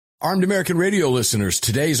Armed American Radio listeners,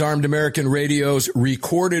 today's Armed American Radio's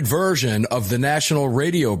recorded version of the national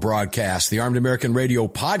radio broadcast, the Armed American Radio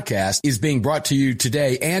podcast, is being brought to you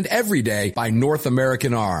today and every day by North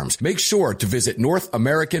American Arms. Make sure to visit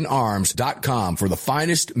NorthAmericanArms.com for the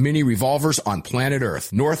finest mini revolvers on planet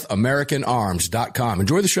Earth. NorthAmericanArms.com.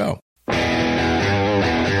 Enjoy the show.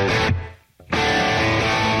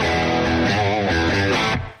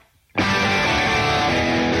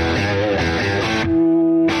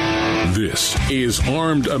 This is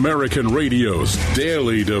Armed American Radio's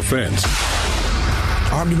Daily Defense.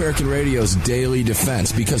 Armed American Radio's Daily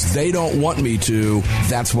Defense, because they don't want me to,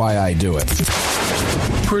 that's why I do it.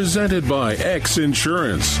 Presented by X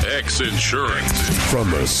Insurance. X Insurance. From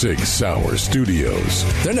the 6 Sauer Studios.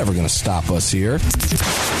 They're never going to stop us here.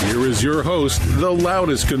 Here is your host, the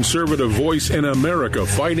loudest conservative voice in America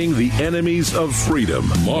fighting the enemies of freedom,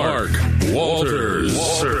 Mark Walters.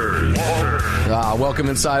 Welcome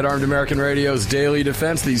inside Armed American Radio's Daily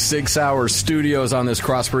Defense, these 6 Sauer Studios on this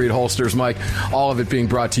Crossbreed Holsters mic. All of it being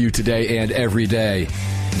brought to you today and every day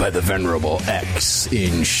by the venerable X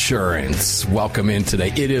Insurance. Welcome in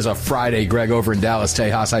today. It is a Friday. Greg over in Dallas,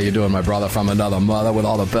 Tejas. How you doing, my brother from another mother, with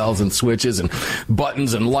all the bells and switches and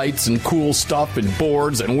buttons and lights and cool stuff and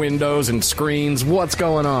boards and windows and screens? What's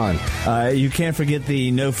going on? You can't forget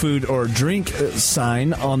the no food or drink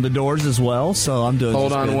sign on the doors as well, so I'm doing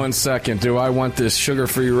Hold on good. 1 second. Do I want this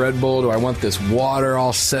sugar-free Red Bull? Do I want this water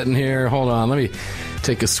all sitting here? Hold on. Let me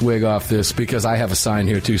take a swig off this, because I have a sign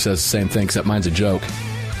here, too, says the same thing, except mine's a joke.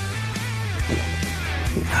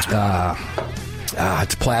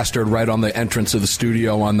 It's plastered right on the entrance of the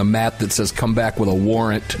studio on the mat that says "Come back with a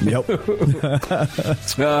warrant." Yep.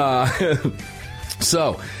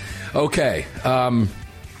 Okay.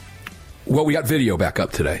 Well, we got video back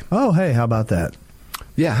up today. Oh, hey, how about that?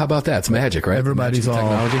 Yeah, how about that? It's magic, right? Everybody's magic all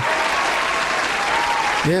technology.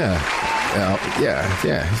 Yeah.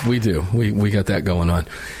 We do. We got that going on.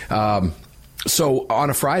 So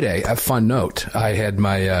on a Friday, a fun note, I had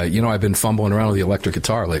my, I've been fumbling around with the electric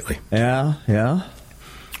guitar lately. Yeah.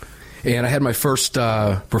 And I had my first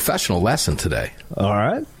professional lesson today. All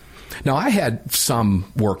right. Now, I had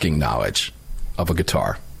some working knowledge of a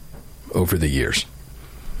guitar over the years.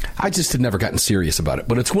 I just had never gotten serious about it.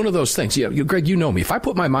 But it's one of those things. Yeah, Greg, you know me. If I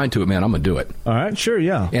put my mind to it, man, I'm going to do it. All right. Sure,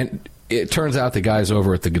 yeah. And it turns out the guys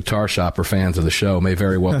over at the Guitar Shop are fans of the show, may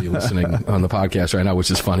very well be listening on the podcast right now,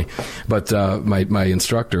 which is funny. But my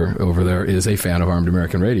instructor over there is a fan of Armed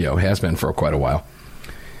American Radio, has been for quite a while.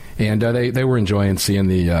 And they were enjoying seeing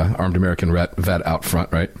the Armed American vet out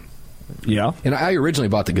front, right? Yeah. And I originally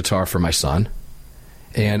bought the guitar for my son,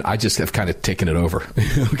 and I just have kind of taken it over,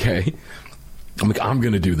 okay? I'm like, I'm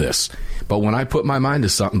going to do this. But when I put my mind to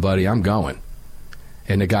something, buddy, I'm going.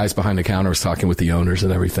 And the guys behind the counter was talking with the owners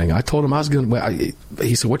and everything. I told him I was going to...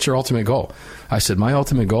 He said, what's your ultimate goal? I said, my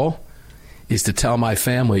ultimate goal is to tell my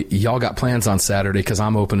family, y'all got plans on Saturday because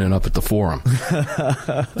I'm opening up at the Forum.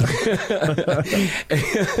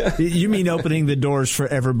 You mean opening the doors for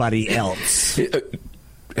everybody else?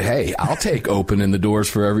 Hey, I'll take opening the doors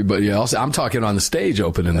for everybody else. I'm talking on the stage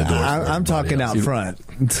opening the doors for I'm talking else. out front.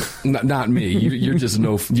 Not me. You're just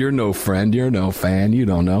you're no friend. You're no fan. You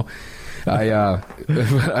don't know.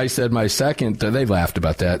 I said my second, they laughed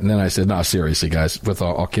about that. And then I said, no, seriously, guys, with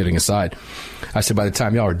all kidding aside, I said, by the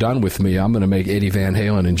time y'all are done with me, I'm going to make Eddie Van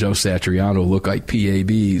Halen and Joe Satriano look like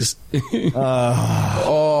PABs.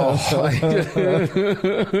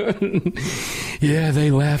 Yeah,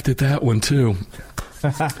 they laughed at that one, too.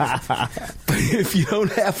 But if you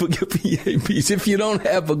don't have PABs, if you don't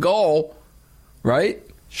have a goal, right?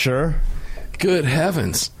 Sure. Good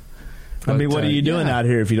heavens. I mean, what are you doing out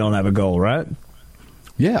here if you don't have a goal, right?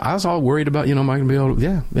 Yeah, I was all worried about, am I going to be able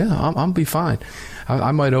to, I'm going to be fine.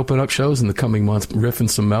 I might open up shows in the coming months,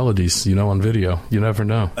 riffing some melodies, on video. You never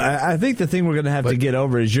know. I think the thing we're going to have to get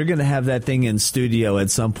over is you're going to have that thing in studio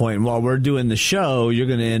at some point. And while we're doing the show, you're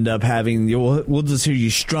going to end up having, we'll just hear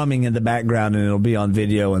you strumming in the background and it'll be on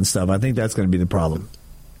video and stuff. I think that's going to be the problem.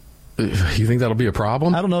 You think that'll be a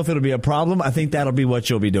problem? I don't know if it'll be a problem. I think that'll be what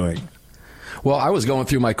you'll be doing. Well, I was going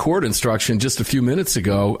through my chord instruction just a few minutes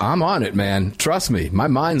ago. I'm on it, man. Trust me. My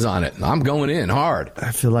mind's on it. I'm going in hard.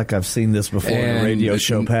 I feel like I've seen this before in a radio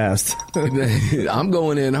show past. I'm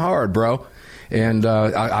going in hard, bro. And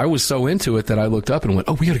I was so into it that I looked up and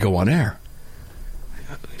went, we got to go on air.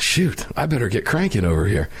 Shoot, I better get cranking over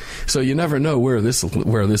here. So you never know where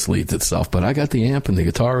this leads itself. But I got the amp and the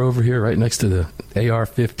guitar over here right next to the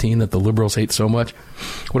AR-15 that the liberals hate so much.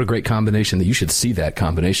 What a great combination. You should see that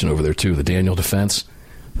combination over there, too. The Daniel Defense,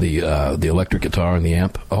 the electric guitar and the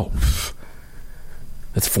amp. Oh,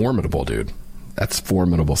 that's formidable, dude. That's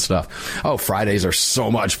formidable stuff. Oh, Fridays are so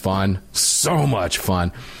much fun. So much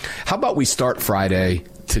fun. How about we start Friday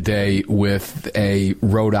today with a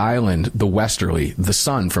Rhode Island, the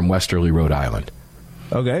Sun from Westerly, Rhode Island.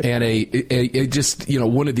 Okay. And a just,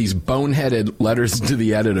 one of these boneheaded letters to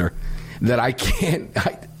the editor that I can't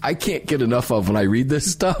get enough of when I read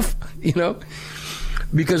this stuff,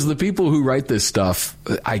 because the people who write this stuff,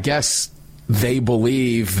 I guess they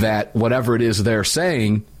believe that whatever it is they're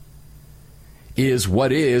saying is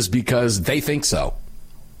what is because they think so.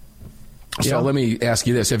 So let me ask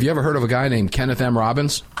you this. Have you ever heard of a guy named Kenneth M.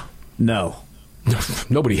 Robbins? No.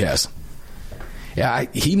 Nobody has. Yeah,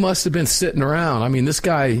 he must have been sitting around. I mean, this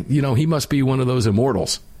guy, he must be one of those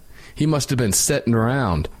immortals. He must have been sitting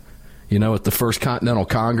around, at the First Continental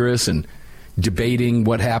Congress and debating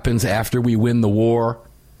what happens after we win the war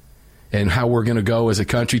and how we're going to go as a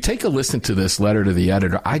country. Take a listen to this letter to the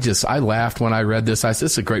editor. I laughed when I read this. I said,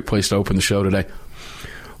 this is a great place to open the show today.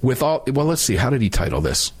 Let's see. How did he title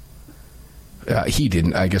this? He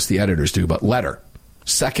didn't. I guess the editors do, but letter.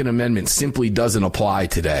 Second Amendment simply doesn't apply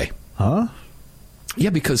today. Huh? Yeah,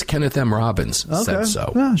 because Kenneth M. Robbins said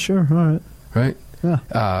so. Yeah, sure. All right. Right?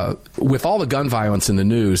 Yeah. With all the gun violence in the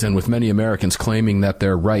news and with many Americans claiming that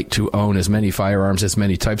their right to own as many firearms, as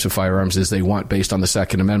many types of firearms as they want based on the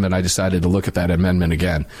Second Amendment, I decided to look at that amendment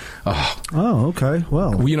again. Oh, okay.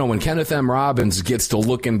 Well, when Kenneth M. Robbins gets to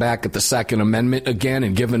looking back at the Second Amendment again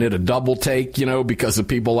and giving it a double take, because of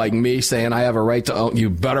people like me saying I have a right to own,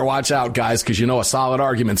 you better watch out, guys, because a solid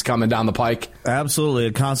argument's coming down the pike. Absolutely.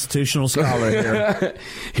 A constitutional scholar here.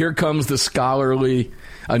 Here comes the scholarly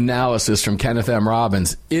analysis from Kenneth M.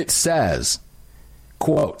 Robbins. It says,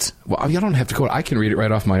 quote, well, you don't have to quote. I can read it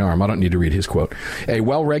right off my arm. I don't need to read his quote. A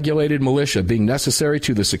well-regulated militia being necessary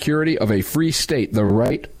to the security of a free state, the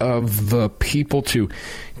right of the people to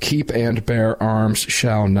keep and bear arms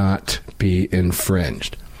shall not be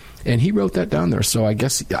infringed. And he wrote that down there. So I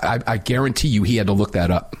guess I guarantee you he had to look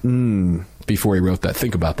that up before he wrote that.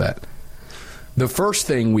 Think about that. The first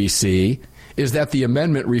thing we see is that the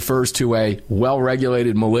amendment refers to a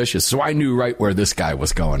well-regulated militia. So I knew right where this guy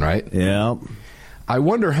was going, right? Yeah. I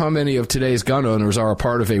wonder how many of today's gun owners are a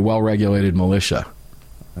part of a well-regulated militia.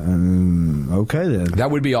 Okay, then.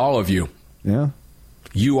 That would be all of you. Yeah.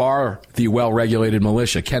 You are the well-regulated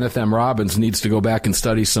militia. Kenneth M. Robbins needs to go back and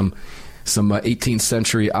study some 18th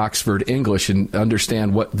century Oxford English and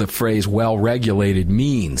understand what the phrase well-regulated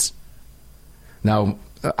means. Now,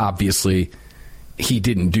 obviously, he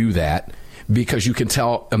didn't do that, because you can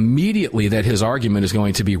tell immediately that his argument is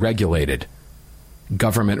going to be regulated.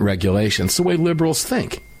 Government regulation. It's the way liberals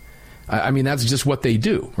think. I mean, that's just what they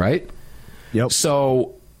do, right? Yep.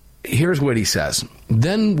 So here's what he says.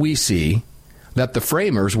 Then we see that the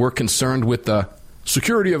framers were concerned with the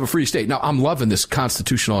security of a free state. Now, I'm loving this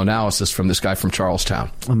constitutional analysis from this guy from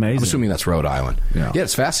Charlestown. Amazing. I'm assuming that's Rhode Island. Yeah,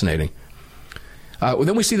 it's fascinating.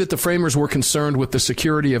 Then we see that the framers were concerned with the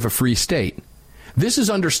security of a free state. This is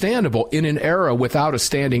understandable in an era without a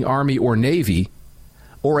standing army or navy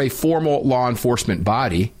or a formal law enforcement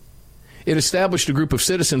body. It established a group of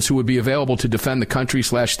citizens who would be available to defend the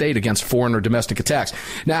country/state against foreign or domestic attacks.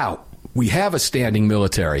 Now, we have a standing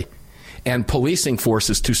military and policing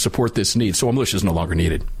forces to support this need, so a militia is no longer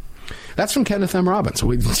needed. That's from Kenneth M. Robbins.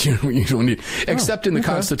 You don't need, except in the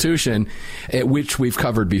Constitution, which we've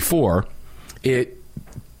covered before, it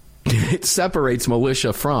separates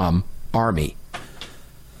militia from army.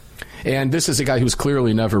 And this is a guy who's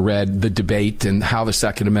clearly never read the debate and how the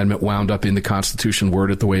Second Amendment wound up in the Constitution,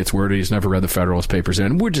 worded the way it's worded. He's never read the Federalist Papers.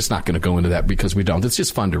 And we're just not going to go into that because we don't. It's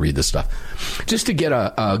just fun to read this stuff. Just to get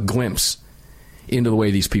a glimpse into the way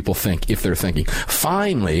these people think, if they're thinking.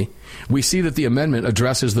 Finally, we see that the amendment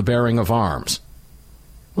addresses the bearing of arms.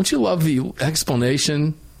 Don't you love the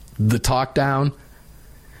explanation, the talk down,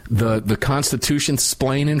 the Constitution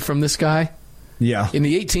splaining from this guy? Yeah. In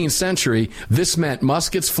the 18th century, this meant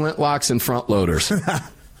muskets, flintlocks, and front loaders.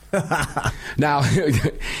 Now,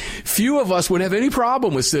 few of us would have any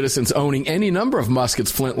problem with citizens owning any number of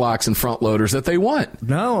muskets, flintlocks, and front loaders that they want.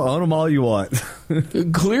 No, own them all you want.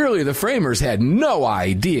 Clearly, the framers had no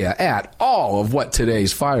idea at all of what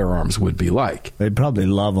today's firearms would be like. They'd probably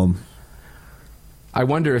love them. I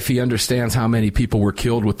wonder if he understands how many people were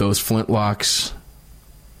killed with those flintlocks,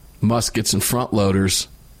 muskets, and front loaders.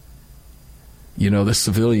 The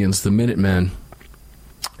civilians, the Minutemen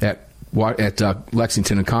at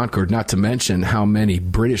Lexington and Concord, not to mention how many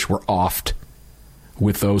British were offed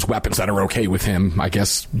with those weapons that are okay with him, I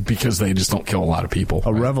guess, because they just don't kill a lot of people.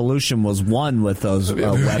 A revolution was won with those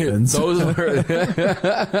weapons. Those are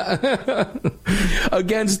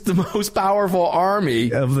against the most powerful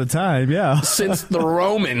army of the time, yeah. Since the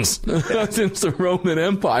Romans, since the Roman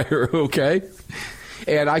Empire, okay?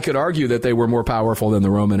 And I could argue that they were more powerful than the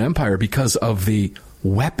Roman Empire because of the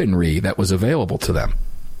weaponry that was available to them.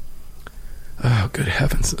 Oh, good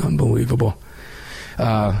heavens. Unbelievable.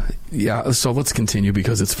 So let's continue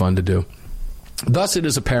because it's fun to do. Thus, it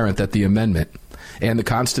is apparent that the amendment and the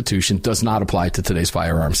Constitution does not apply to today's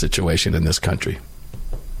firearm situation in this country.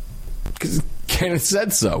 Kenneth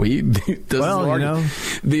said so. He doesn't argue.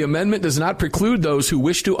 The amendment does not preclude those who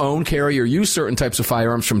wish to own, carry, or use certain types of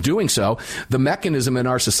firearms from doing so. The mechanism in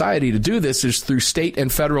our society to do this is through state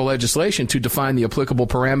and federal legislation to define the applicable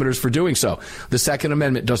parameters for doing so. The Second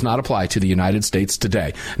Amendment does not apply to the United States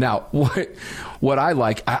today. Now, what I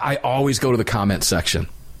like, I always go to the comment section.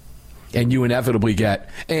 And you inevitably get,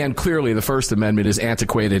 and clearly the First Amendment is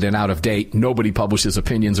antiquated and out of date. Nobody publishes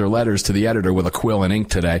opinions or letters to the editor with a quill and ink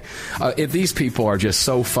today. These people are just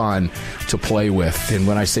so fun to play with. And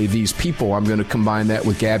when I say these people, I'm going to combine that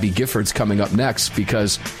with Gabby Giffords coming up next,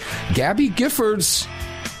 because Gabby Giffords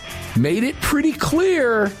made it pretty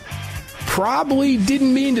clear. Probably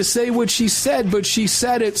didn't mean to say what she said, but she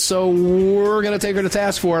said it, so we're going to take her to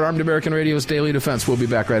task for it. Armed American Radio's Daily Defense. We'll be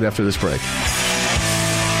back right after this break.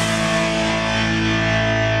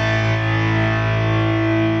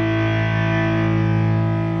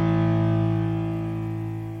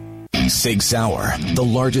 Sig Sauer, the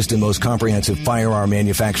largest and most comprehensive firearm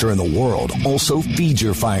manufacturer in the world, also feeds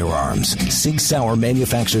your firearms. Sig Sauer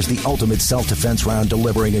manufactures the ultimate self-defense round,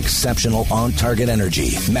 delivering exceptional on-target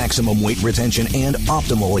energy, maximum weight retention, and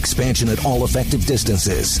optimal expansion at all effective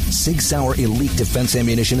distances. Sig Sauer Elite Defense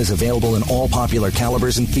ammunition is available in all popular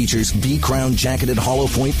calibers and features V-Crown jacketed hollow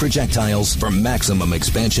point projectiles for maximum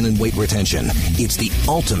expansion and weight retention. It's the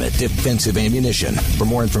ultimate defensive ammunition. For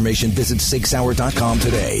more information, visit SigSauer.com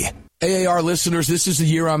today. AAR listeners, this is the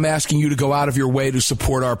year I'm asking you to go out of your way to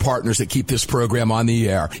support our partners that keep this program on the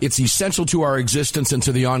air. It's essential to our existence and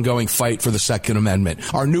to the ongoing fight for the Second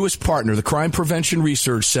Amendment. Our newest partner, the Crime Prevention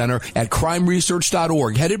Research Center at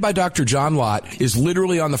crimeresearch.org, headed by Dr. John Lott, is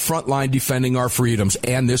literally on the front line defending our freedoms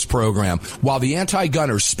and this program. While the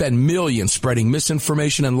anti-gunners spend millions spreading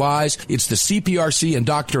misinformation and lies, it's the CPRC and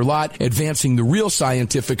Dr. Lott advancing the real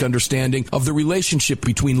scientific understanding of the relationship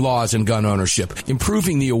between laws and gun ownership,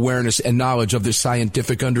 improving the awareness and knowledge of this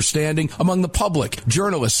scientific understanding among the public,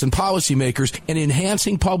 journalists, and policymakers, and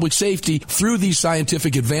enhancing public safety through these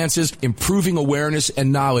scientific advances, improving awareness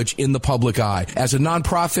and knowledge in the public eye. As a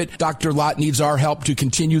nonprofit, Dr. Lott needs our help to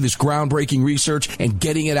continue this groundbreaking research and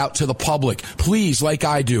getting it out to the public. Please, like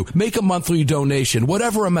I do, make a monthly donation,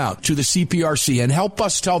 whatever amount, to the CPRC and help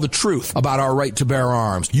us tell the truth about our right to bear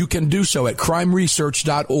arms. You can do so at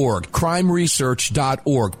crimeresearch.org.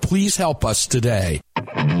 crimeresearch.org. Please help us today.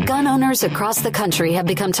 Gun owners across the country have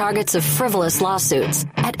become targets of frivolous lawsuits.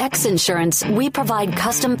 At X Insurance, we provide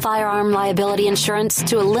custom firearm liability insurance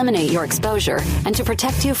to eliminate your exposure and to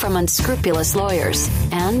protect you from unscrupulous lawyers.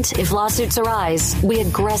 And if lawsuits arise, we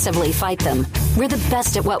aggressively fight them. We're the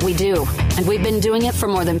best at what we do, and we've been doing it for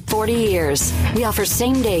more than 40 years. We offer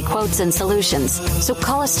same-day quotes and solutions. So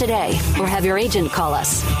call us today or have your agent call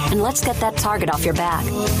us, and let's get that target off your back.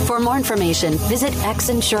 For more information, visit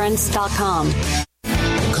xinsurance.com.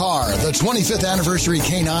 Car, the 25th anniversary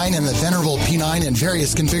K9 and the venerable P9 in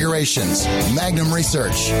various configurations. Magnum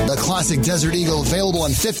Research, the classic Desert Eagle available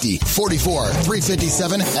in 50, 44,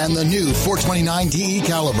 357, and the new 429 DE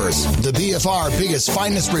calibers. The BFR biggest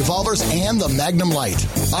finest revolvers and the Magnum Light.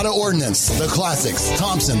 Auto Ordnance, the classics.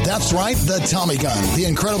 Thompson, that's right, the Tommy gun, the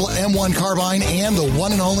incredible M1 carbine, and the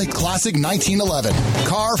one and only classic 1911.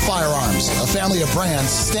 Car Firearms, a family of brands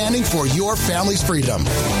standing for your family's freedom.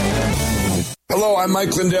 Hello, I'm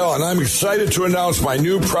Mike Lindell, and I'm excited to announce my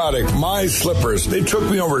new product, My Slippers. They took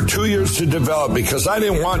me over 2 years to develop because I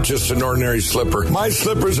didn't want just an ordinary slipper. My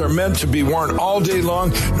slippers are meant to be worn all day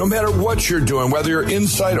long, no matter what you're doing, whether you're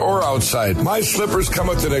inside or outside. My slippers come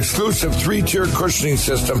with an exclusive 3-tier cushioning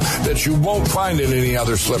system that you won't find in any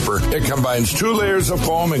other slipper. It combines 2 layers of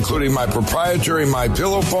foam, including my proprietary My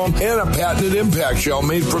Pillow foam and a patented impact gel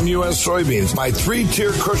made from U.S. soybeans. My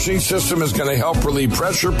 3-tier cushioning system is going to help relieve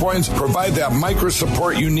pressure points, provide that micro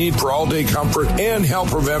support you need for all-day comfort and help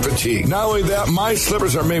prevent fatigue. Not only that, my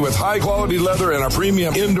slippers are made with high-quality leather and a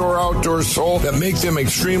premium indoor-outdoor sole that make them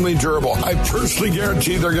extremely durable. I personally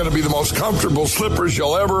guarantee they're going to be the most comfortable slippers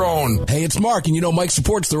you'll ever own. Hey, it's Mark, and you know Mike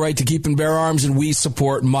supports the right to keep and bear arms, and we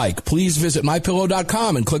support Mike. Please visit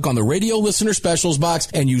MyPillow.com and click on the radio listener specials box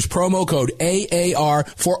and use promo code AAR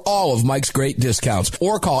for all of Mike's great discounts.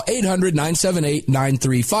 Or call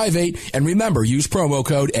 800-978-9358, and remember, use promo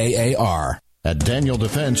code AAR. At Daniel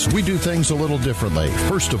Defense, we do things a little differently.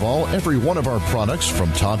 First of all, every one of our products,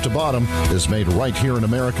 from top to bottom, is made right here in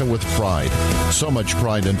America with pride. So much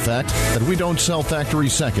pride, in fact, that we don't sell factory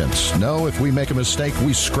seconds. No, if we make a mistake,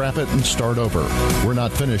 we scrap it and start over. We're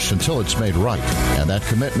not finished until it's made right. And that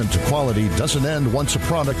commitment to quality doesn't end once a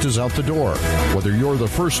product is out the door. Whether you're the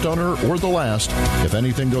first owner or the last, if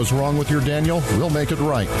anything goes wrong with your Daniel, we'll make it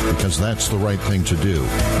right, because that's the right thing to do.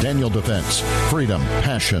 Daniel Defense. Freedom,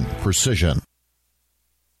 passion, precision.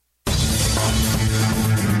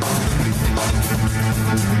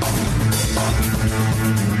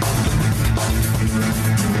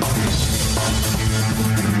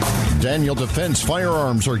 Daniel Defense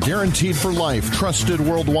firearms are guaranteed for life, trusted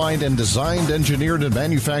worldwide, and designed, engineered, and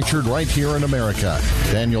manufactured right here in America.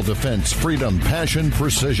 Daniel Defense, freedom, passion,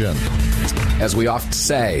 precision. As we often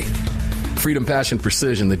say, freedom, passion,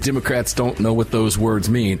 precision. The Democrats don't know what those words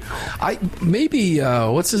mean.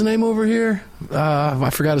 What's his name over here? I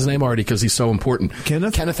forgot his name already because he's so important.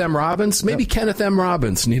 Kenneth M. Robbins? Maybe yep. Kenneth M.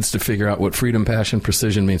 Robbins needs to figure out what freedom, passion,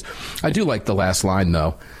 precision means. I do like the last line,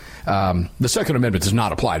 though. The Second Amendment does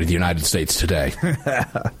not apply to the United States today.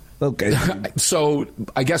 Okay. So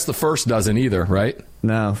I guess the First doesn't either, right?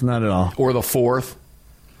 No, not at all. Or the Fourth.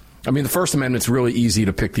 I mean, the First Amendment's really easy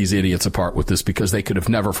to pick these idiots apart with this because they could have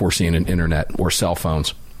never foreseen an internet or cell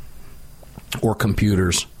phones or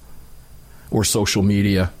computers or social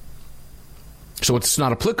media. So it's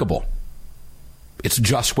not applicable. It's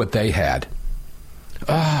just what they had.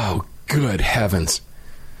 Oh, good heavens.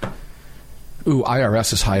 Ooh,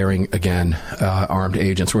 IRS is hiring again, armed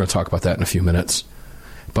agents. We're going to talk about that in a few minutes.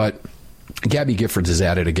 But Gabby Giffords is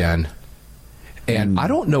at it again. And I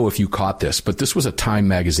don't know if you caught this, but this was a Time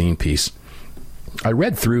magazine piece. I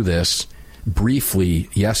read through this briefly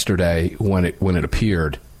yesterday when it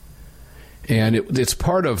appeared. And it's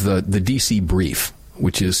part of the DC Brief,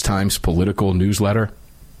 which is Time's political newsletter.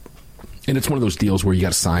 And it's one of those deals where you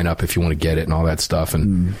got to sign up if you want to get it and all that stuff.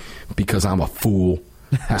 And because I'm a fool,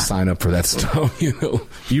 I sign up for that stuff, you know.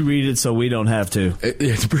 You read it so we don't have to.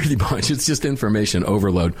 It's pretty much. It's just information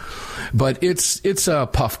overload. But it's a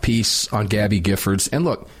puff piece on Gabby Giffords. And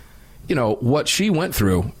look, you know, what she went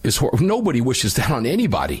through is horrible. Nobody wishes that on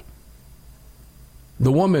anybody.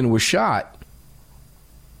 The woman was shot.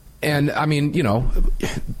 And, I mean, you know,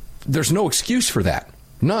 there's no excuse for that.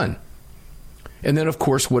 None. And then, of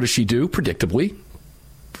course, what does she do? Predictably,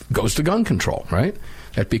 goes to gun control, right?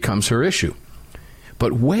 That becomes her issue.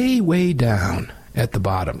 But way, way down at the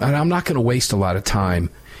bottom, and I'm not going to waste a lot of time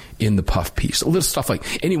in the puff piece. A little stuff like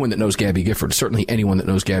anyone that knows Gabby Giffords, certainly anyone that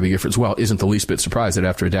knows Gabby Giffords well, isn't the least bit surprised that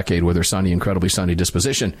after a decade with her sunny, incredibly sunny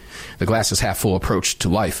disposition, the glass is half full approach to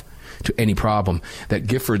life, to any problem, that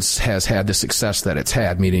Giffords has had the success that it's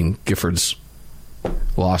had, meaning Giffords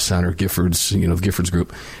Law Center, Giffords, you know, the Giffords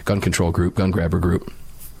Group, Gun Control Group, Gun Grabber Group,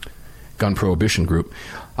 Gun Prohibition Group.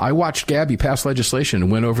 I watched Gabby pass legislation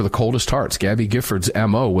and win over the coldest hearts. Gabby Giffords'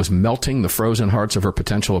 M.O. was melting the frozen hearts of her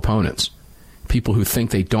potential opponents. People who think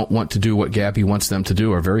they don't want to do what Gabby wants them to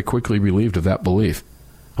do are very quickly relieved of that belief.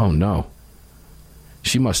 Oh, no.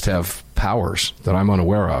 She must have powers that I'm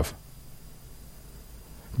unaware of.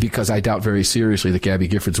 Because I doubt very seriously that Gabby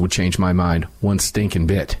Giffords would change my mind one stinking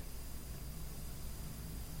bit.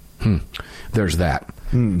 There's that.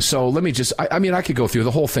 So let me just, I mean, I could go through.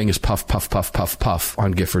 The whole thing is puff, puff, puff, puff, puff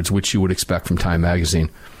on Giffords, which you would expect from Time magazine.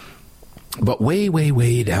 But way, way,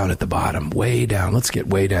 way down at the bottom, way down. Let's get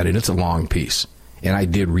way down. And it's a long piece. And I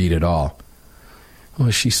did read it all.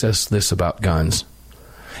 Well, she says this about guns.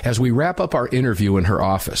 As we wrap up our interview in her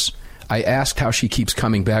office, I asked how she keeps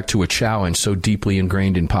coming back to a challenge so deeply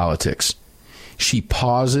ingrained in politics. She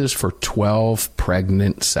pauses for 12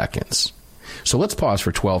 pregnant seconds. So let's pause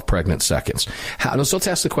for 12 pregnant seconds. So let's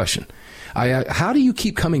ask the question. How do you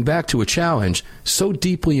keep coming back to a challenge so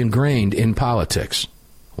deeply ingrained in politics?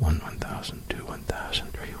 1,000, 2,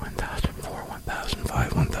 1,000, 3, 1,000, 4, 1,000,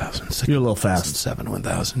 5, 1,000, 6, You're a little fast. 7,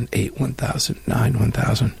 1,000, 8, 1,000, 9,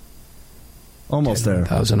 1,000. Almost 10, there.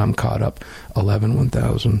 1,000, I'm caught up. 11,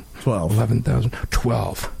 1,000. 12. 11,000.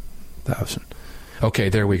 12,000. Okay,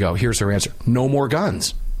 there we go. Here's her answer. No more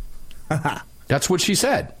guns. That's what she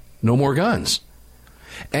said. No more guns.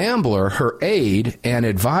 Ambler, her aide and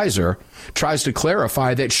advisor, tries to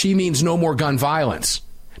clarify that she means no more gun violence.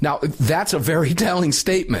 Now, that's a very telling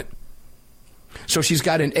statement. So she's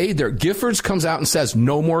got an aide there. Giffords comes out and says,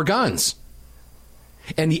 no more guns.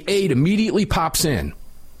 And the aide immediately pops in.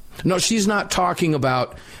 No, she's not talking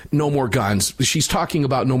about no more guns. She's talking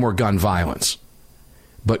about no more gun violence.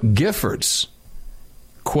 But Giffords,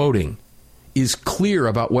 quoting, is clear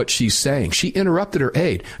about what she's saying. She interrupted her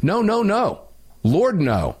aide. No, no, no. Lord,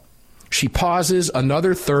 no. She pauses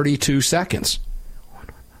another 32 seconds.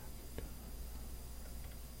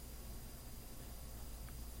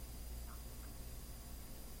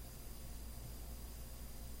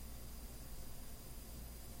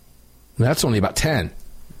 That's only about 10.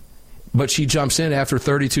 But she jumps in after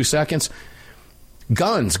 32 seconds.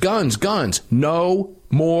 Guns, guns, guns. No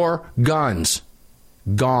more guns.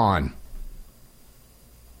 Gone.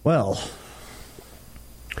 Well.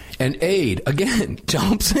 An aide, again,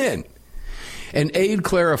 jumps in. An aide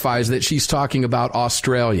clarifies that she's talking about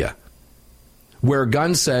Australia, where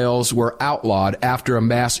gun sales were outlawed after a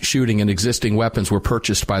mass shooting and existing weapons were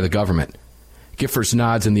purchased by the government. Giffords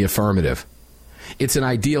nods in the affirmative. It's an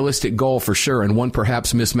idealistic goal for sure, and one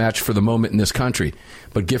perhaps mismatched for the moment in this country.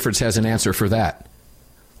 But Giffords has an answer for that.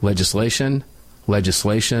 Legislation,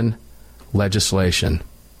 legislation, legislation.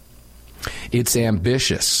 It's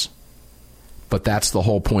ambitious, but that's the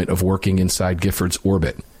whole point of working inside Giffords'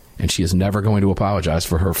 orbit. And she is never going to apologize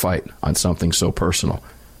for her fight on something so personal.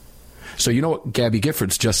 So you know what Gabby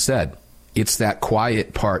Giffords just said? It's that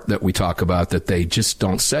quiet part that we talk about that they just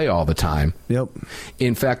don't say all the time. Yep.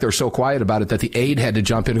 In fact, they're so quiet about it that the aide had to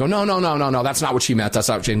jump in and go, no, no, no, no, no, that's not what she meant. That's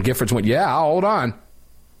not what she meant. And Giffords went, yeah, hold on.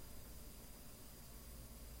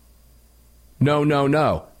 No, no,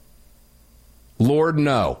 no. Lord,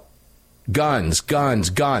 no. Guns,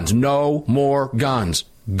 guns, guns. No more guns.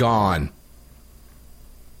 Gone.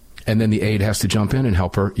 And then the aide has to jump in and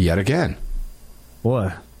help her yet again.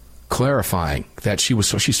 Boy. Clarifying that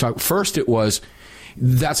she's talking. First it was,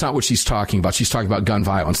 that's not what she's talking about. She's talking about gun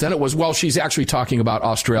violence. Then it was, well, she's actually talking about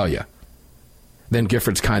Australia. Then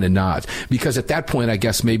Giffords kind of nods. Because at that point, I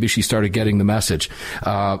guess maybe she started getting the message.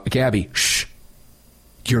 Gabby, shh.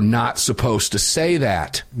 You're not supposed to say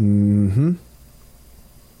that. Mm-hmm.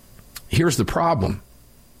 Here's the problem.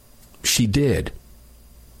 She did.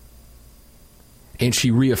 And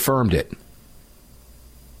she reaffirmed it.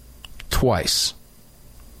 Twice.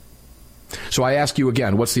 So I ask you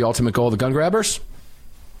again, what's the ultimate goal of the gun grabbers?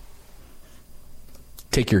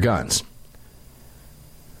 Take your guns.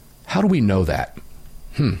 How do we know that?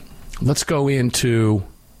 Let's go into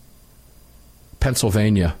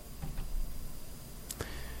Pennsylvania.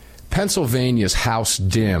 Pennsylvania's House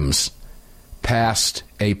Dems passed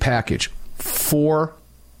a package, 4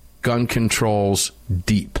 gun controls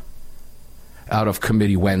deep, out of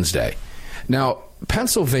committee Wednesday. Now,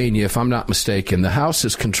 Pennsylvania, if I'm not mistaken, the House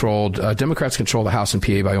is controlled, Democrats control the House and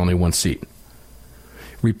PA by only 1 seat.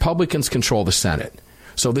 Republicans control the Senate.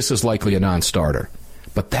 So this is likely a non-starter.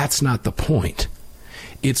 But that's not the point.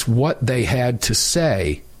 It's what they had to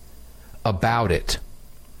say about it.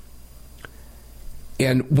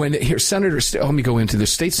 And when here, let me go into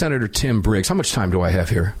this. State Senator Tim Briggs. How much time do I have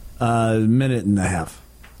here? A minute and a half.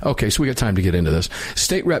 Okay, so we got time to get into this.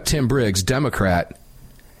 State Rep Tim Briggs, Democrat,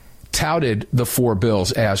 touted the 4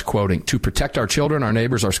 bills as, quoting, to protect our children, our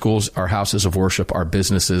neighbors, our schools, our houses of worship, our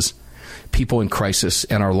businesses, people in crisis,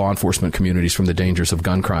 and our law enforcement communities from the dangers of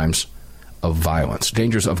gun crimes of violence.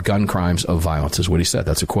 Dangers of gun crimes of violence is what he said.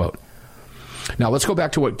 That's a quote. Now, let's go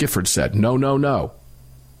back to what Giffords said. No, no, no.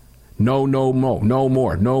 No, no more. No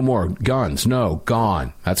more. No more guns. No,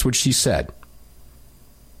 gone. That's what she said.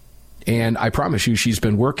 And I promise you, she's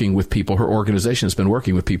been working with people, her organization has been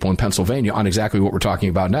working with people in Pennsylvania on exactly what we're talking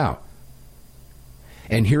about now.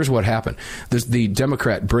 And here's what happened. The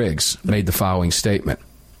Democrat Briggs made the following statement.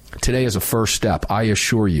 Today is a first step. I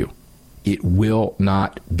assure you, it will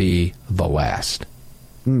not be the last.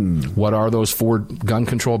 What are those 4 gun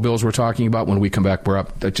control bills we're talking about? When we come back, we're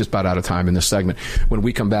up just about out of time in this segment. When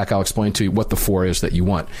we come back, I'll explain to you what the 4 is that you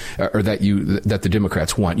want, or that the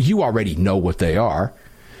Democrats want. You already know what they are,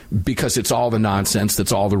 because it's all the nonsense,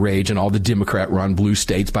 that's all the rage in all the Democrat-run blue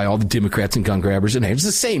states by all the Democrats and gun grabbers and haters.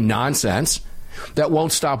 It's the same nonsense that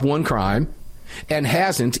won't stop one crime and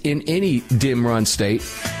hasn't in any Dem-run state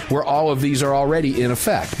where all of these are already in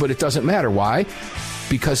effect. But it doesn't matter. Why?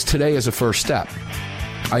 Because today is a first step.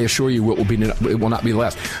 I assure you it will not be the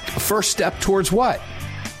last. A first step towards what?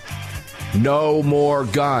 No more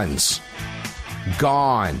guns.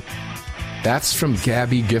 Gone. That's from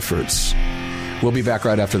Gabby Giffords. We'll be back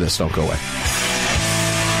right after this. Don't go away.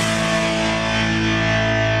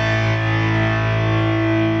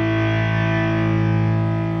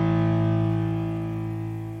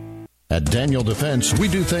 At Daniel Defense, we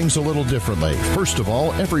do things a little differently. First of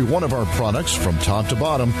all, every one of our products, from top to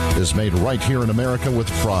bottom, is made right here in America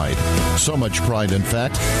with pride. So much pride, in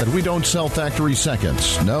fact, that we don't sell factory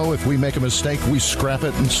seconds. No, if we make a mistake, we scrap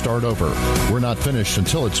it and start over. We're not finished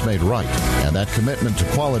until it's made right. And that commitment to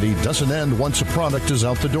quality doesn't end once a product is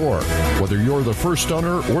out the door. Whether you're the first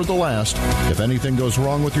owner or the last, if anything goes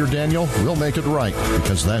wrong with your Daniel, we'll make it right,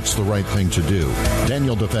 because that's the right thing to do.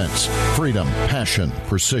 Daniel Defense. Freedom, passion,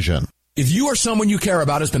 precision. If you or someone you care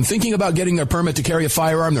about has been thinking about getting their permit to carry a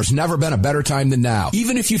firearm, there's never been a better time than now.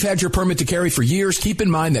 Even if you've had your permit to carry for years, keep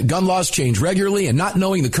in mind that gun laws change regularly, and not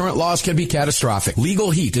knowing the current laws can be catastrophic.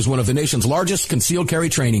 Legal Heat is one of the nation's largest concealed carry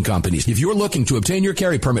training companies. If you're looking to obtain your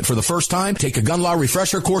carry permit for the first time, take a gun law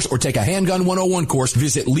refresher course or take a handgun 101 course,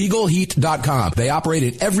 visit LegalHeat.com. They operate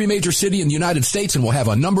in every major city in the United States and will have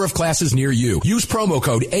a number of classes near you. Use promo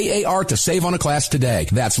code AAR to save on a class today.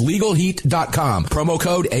 That's LegalHeat.com. Promo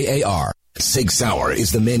code AAR. Sig Sauer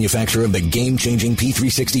is the manufacturer of the game-changing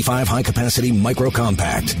P365 high-capacity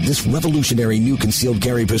micro-compact. This revolutionary new concealed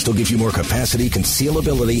carry pistol gives you more capacity,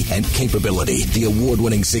 concealability, and capability. The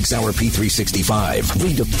award-winning Sig Sauer P365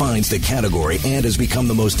 redefines the category and has become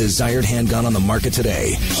the most desired handgun on the market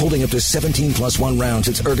today. Holding up to 17+1 rounds,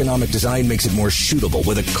 its ergonomic design makes it more shootable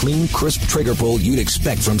with a clean, crisp trigger pull you'd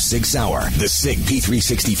expect from Sig Sauer. The Sig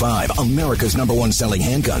P365, America's #1 selling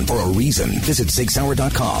handgun for a reason. Visit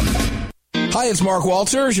SigSauer.com. Hi, it's Mark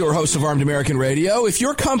Walters, your host of Armed American Radio. If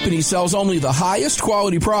your company sells only the highest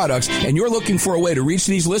quality products and you're looking for a way to reach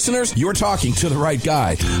these listeners, you're talking to the right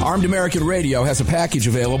guy. Armed American Radio has a package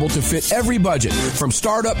available to fit every budget, from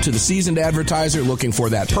startup to the seasoned advertiser looking for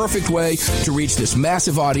that perfect way to reach this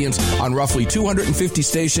massive audience on roughly 250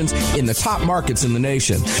 stations in the top markets in the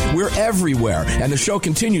nation. We're everywhere, and the show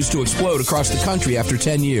continues to explode across the country after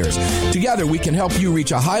 10 years. Together, we can help you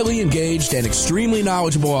reach a highly engaged and extremely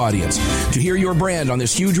knowledgeable audience. To hear your brand on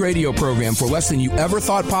this huge radio program for less than you ever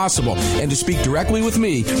thought possible and to speak directly with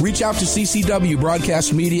me, reach out to CCW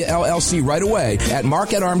Broadcast Media LLC right away at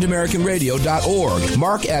mark@armedamericanradio.org.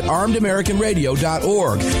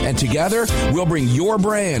 mark@armedamericanradio.org. And together, we'll bring your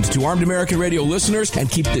brand to Armed American Radio listeners and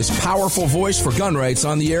keep this powerful voice for gun rights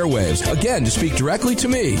on the airwaves. Again, to speak directly to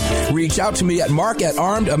me, reach out to me at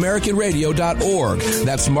mark@armedamericanradio.org.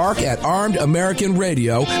 That's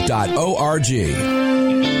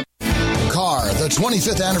mark@armedamericanradio.org. Car, the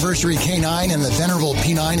 25th anniversary K9 and the venerable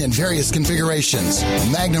P9 in various configurations.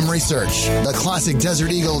 Magnum Research, the classic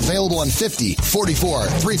Desert Eagle available in 50, 44,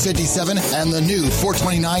 357, and the new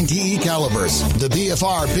 429 DE calibers. The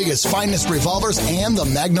BFR biggest, finest revolvers and the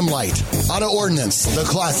Magnum Light. Auto Ordnance, the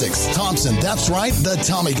classics. Thompson, that's right, the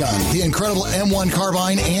Tommy gun, the incredible M1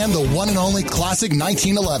 carbine, and the one and only classic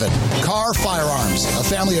 1911. Car Firearms, a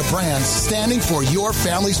family of brands standing for your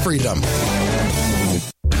family's freedom.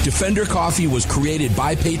 Defender Coffee was created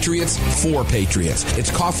by patriots for patriots. It's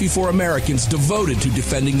coffee for Americans devoted to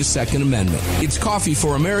defending the Second Amendment. It's coffee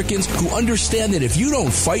for Americans who understand that if you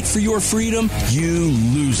don't fight for your freedom, you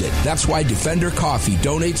lose it. That's why Defender Coffee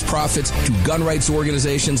donates profits to gun rights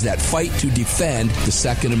organizations that fight to defend the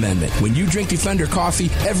Second Amendment. When you drink Defender Coffee,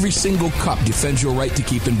 every single cup defends your right to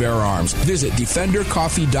keep and bear arms. Visit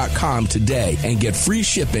DefenderCoffee.com today and get free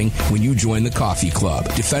shipping when you join the coffee club.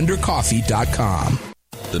 DefenderCoffee.com.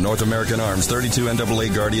 The North American Arms 32 NAA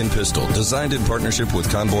Guardian pistol, designed in partnership with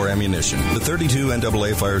Conbor Ammunition. The 32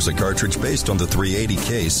 NAA fires a cartridge based on the .380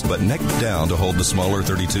 case, but necked down to hold the smaller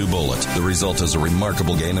 .32 bullet. The result is a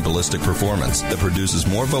remarkable gain in ballistic performance that produces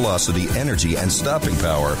more velocity, energy, and stopping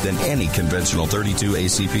power than any conventional .32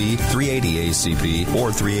 ACP, .380 ACP,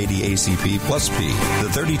 or .380 ACP plus P. The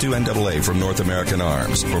 32 NAA from North American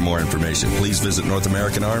Arms. For more information, please visit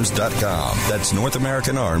NorthAmericanArms.com. That's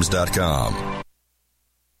NorthAmericanArms.com.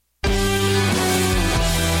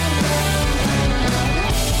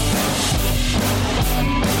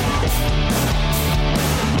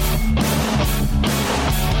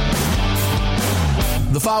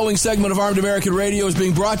 The following segment of Armed American Radio is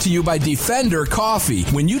being brought to you by Defender Coffee.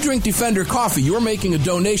 When you drink Defender Coffee, you're making a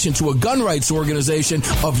donation to a gun rights organization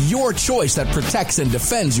of your choice that protects and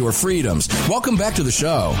defends your freedoms. Welcome back to the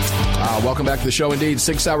show. Welcome back to the show indeed.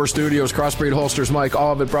 6 Hour Studios, Crossbreed Holsters, Mike.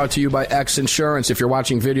 All of it brought to you by X Insurance. If you're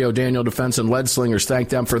watching video, Daniel Defense and Lead Slingers, thank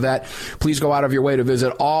them for that. Please go out of your way to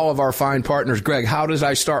visit all of our fine partners. Greg, how does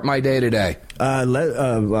I start my day today? I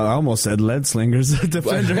almost said Lead Slingers.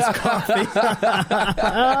 Defender's Coffee.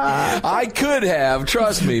 I could have.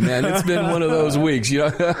 Trust me, man. It's been one of those weeks. You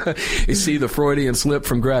know, you see the Freudian slip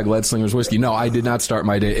from Greg, Lead Slingers Whiskey. No, I did not start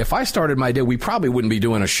my day. If I started my day, we probably wouldn't be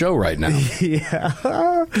doing a show right now.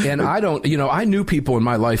 Yeah. And I knew people in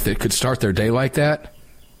my life that could start their day like that.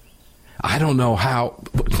 I don't know how.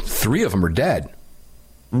 3 of them are dead.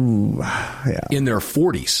 Ooh, yeah. In their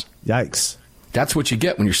 40s. Yikes. That's what you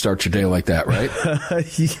get when you start your day like that, right?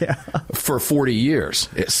 Yeah. For 40 years.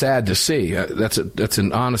 It's sad to see. That's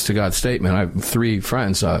an honest-to-God statement. I have 3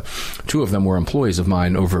 friends. 2 of them were employees of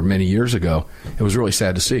mine over many years ago. It was really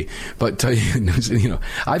sad to see. But,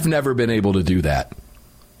 I've never been able to do that.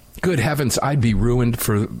 Good heavens, I'd be ruined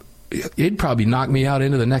for... It'd probably knock me out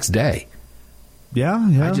into the next day.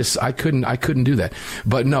 Yeah. I couldn't do that.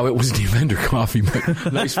 But no, it was Defender coffee.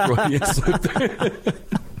 But nice Freudian slip there.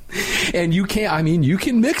 And you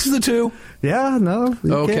can mix the two. Yeah, no.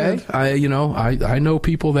 Okay. Can. I know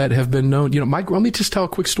people that have been known, let me just tell a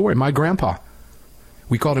quick story. My grandpa,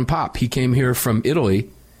 we called him Pop. He came here from Italy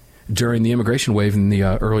during the immigration wave in the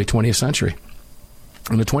early 20th century.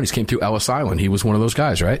 In the 20s, came through Ellis Island. He was one of those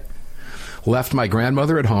guys, right? Left my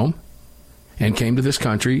grandmother at home and came to this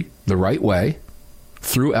country the right way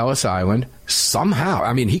through Ellis Island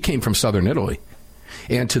somehow. He came from southern Italy.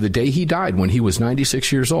 And to the day he died, when he was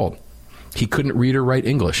 96 years old, he couldn't read or write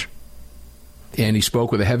English. And he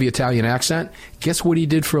spoke with a heavy Italian accent. Guess what he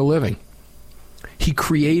did for a living? He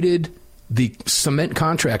created the cement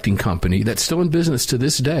contracting company that's still in business to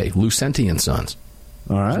this day, Lucenti and Sons.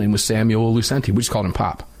 All right. His name was Samuel Lucenti. We just called him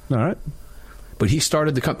Pop. All right. But he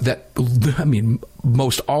started the company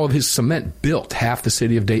most all of his cement built half the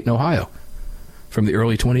city of Dayton, Ohio, from the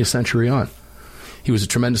early 20th century on. He was a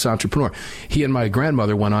tremendous entrepreneur. He and my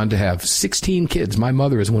grandmother went on to have 16 kids. My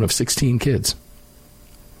mother is one of 16 kids.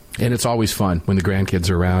 And it's always fun when the grandkids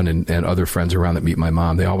are around and other friends are around that meet my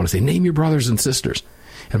mom. They all want to say, name your brothers and sisters.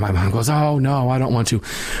 And my mom goes, oh, no, I don't want to.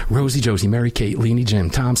 Rosie, Josie, Mary, Kate, Leanie, Jim,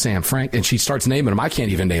 Tom, Sam, Frank. And she starts naming them. I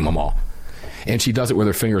can't even name them all. And she does it with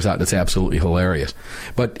her fingers out, and it's absolutely hilarious.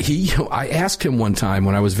 But I asked him one time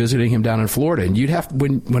when I was visiting him down in Florida, and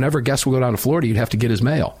whenever guests would go down to Florida, you'd have to get his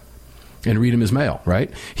mail and read him his mail,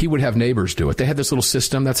 right? He would have neighbors do it. They had this little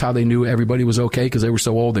system. That's how they knew everybody was okay, because they were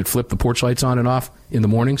so old. They'd flip the porch lights on and off in the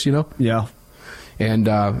mornings, Yeah. And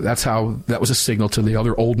that was a signal to the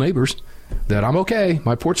other old neighbors that I'm okay.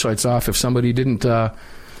 My porch light's off. If somebody didn't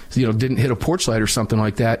hit a porch light or something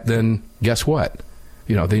like that, then guess what?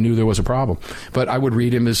 They knew there was a problem. But I would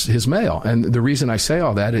read him his mail. And the reason I say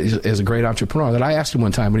all that is, as a great entrepreneur, that I asked him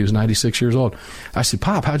one time when he was 96 years old, I said,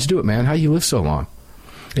 Pop, how'd you do it, man? How you live so long?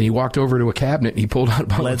 And he walked over to a cabinet and he pulled out a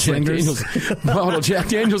bottle of Jack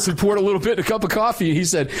Daniels and poured a little bit in a cup of coffee. And he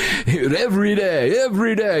said, every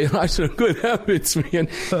day. And I said, good heavens, man.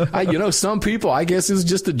 Some people, I guess it's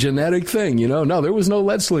just a genetic thing. No, there was no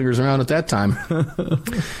lead slingers around at that time.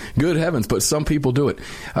 Good heavens. But some people do it.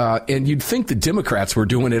 And you'd think the Democrats were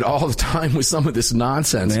doing it all the time with some of this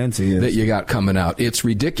nonsense that you got coming out. It's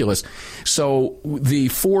ridiculous. So the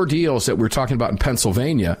 4 deals that we're talking about in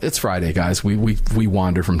Pennsylvania, it's Friday, guys. We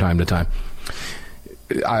wander from time to time.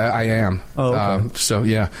 I am. Oh,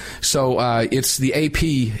 okay. So it's the AP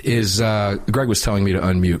is, Greg was telling me to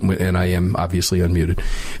unmute, and I am obviously unmuted.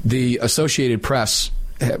 The Associated Press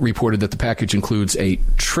reported that the package includes a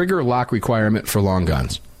trigger lock requirement for long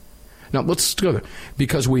guns. Now, let's go there,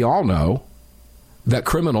 because we all know that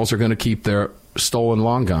criminals are going to keep their stolen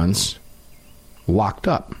long guns locked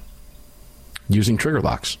up using trigger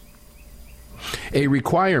locks. A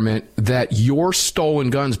requirement that your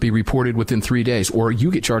stolen guns be reported within 3 days, or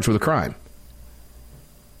you get charged with a crime.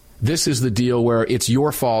 This is the deal where it's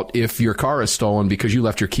your fault if your car is stolen because you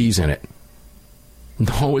left your keys in it.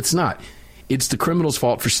 No, it's not. It's the criminal's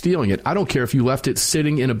fault for stealing it. I don't care if you left it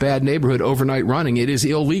sitting in a bad neighborhood overnight running. It is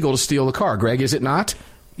illegal to steal the car. Greg, is it not?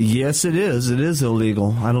 Yes, it is. It is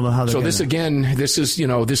illegal. I don't know how. So this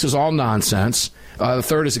is all nonsense. The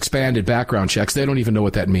third is expanded background checks. They don't even know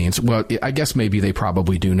what that means. Well, I guess maybe they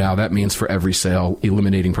probably do now. That means for every sale,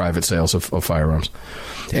 eliminating private sales of firearms,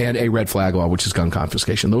 and a red flag law, which is gun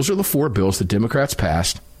confiscation. Those are the 4 bills the Democrats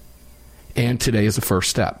passed, and today is the first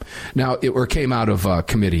step. Now, it came out of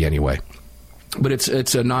committee anyway, but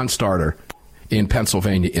it's a non-starter in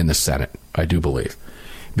Pennsylvania in the Senate, I do believe,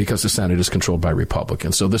 because the Senate is controlled by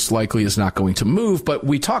Republicans. So this likely is not going to move, but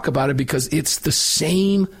we talk about it because it's the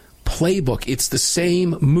same playbook. It's the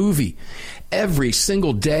same movie every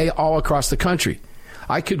single day all across the country.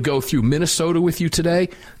 I could go through Minnesota with you today,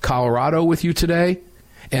 Colorado with you today,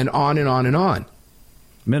 and on and on and on.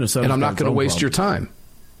 Minnesota, and I'm not going to waste your time.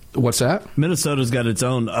 What's that? Minnesota's got its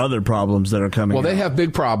own other problems that are coming. Well, they have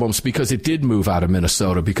big problems because it did move out of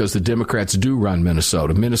Minnesota, because the Democrats do run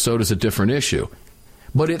Minnesota. Minnesota's a different issue.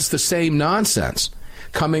 But it's the same nonsense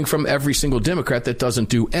coming from every single Democrat that doesn't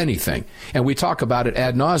do anything. And we talk about it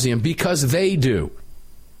ad nauseum because they do.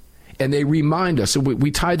 And they remind us. And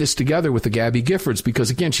we tie this together with the Gabby Giffords because,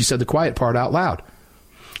 again, she said the quiet part out loud.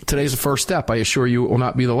 Today's the first step. I assure you it will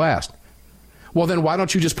not be the last. Well, then why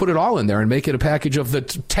don't you just put it all in there and make it a package of the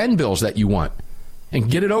 10 bills that you want and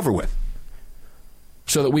get it over with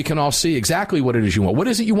so that we can all see exactly what it is you want. What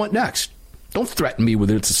is it you want next? Don't threaten me with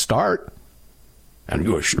it. It's a start. And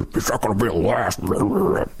you go, it's not going to be the last.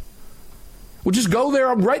 Well, just go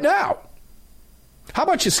there right now. How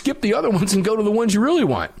about you skip the other ones and go to the ones you really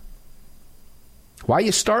want? Why are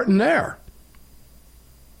you starting there?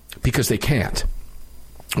 Because they can't.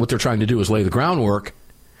 What they're trying to do is lay the groundwork,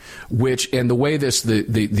 and the way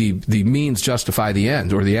the means justify the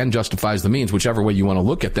end, or the end justifies the means, whichever way you want to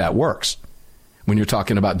look at that works. When you're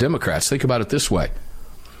talking about Democrats, think about it this way.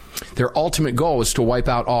 Their ultimate goal is to wipe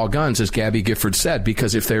out all guns, as Gabby Gifford said,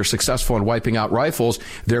 because if they're successful in wiping out rifles,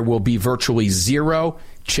 there will be virtually zero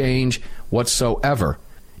change whatsoever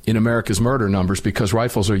in America's murder numbers, because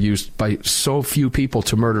rifles are used by so few people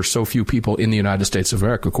to murder so few people in the United States of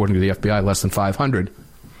America. According to the FBI, less than 500.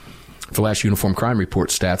 The last Uniform Crime Report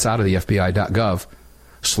stats out of the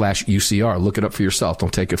FBI.gov/UCR. Look it up for yourself.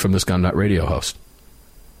 Don't take it from this Gun Nut Radio host.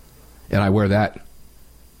 And I wear that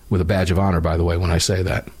with a badge of honor, by the way, when I say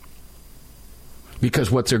that.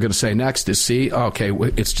 Because what they're going to say next is, see, okay,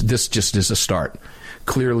 this just is a start.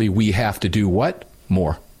 Clearly, we have to do what?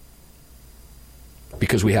 More.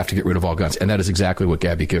 Because we have to get rid of all guns. And that is exactly what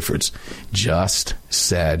Gabby Giffords just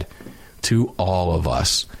said to all of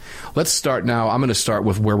us. Let's start now. I'm going to start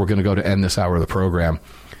with where we're going to go to end this hour of the program.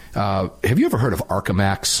 Have you ever heard of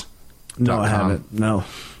Archamax? No, I haven't. No.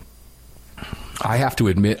 I have to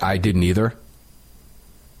admit I didn't either.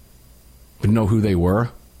 Didn't know who they were.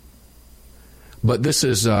 But this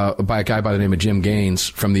is by a guy by the name of Jim Gaines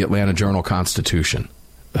from the Atlanta Journal-Constitution.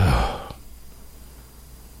 The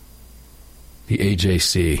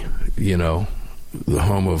AJC, the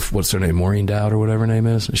home of, what's her name, Maureen Dowd or whatever her name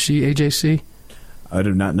is. Is she AJC? I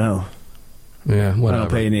do not know. Yeah, whatever. I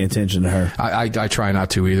don't pay any attention to her. I try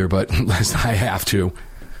not to either, but I have to.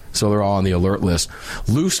 So they're all on the alert list.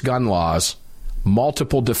 Loose gun laws,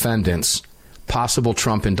 multiple defendants, possible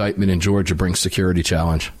Trump indictment in Georgia brings security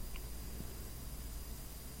challenge.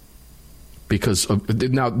 Because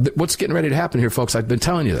now, what's getting ready to happen here, folks? I've been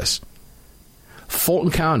telling you this.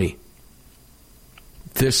 Fulton County.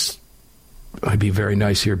 This, I'd be very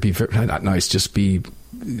nice here. Be very, not nice. Just be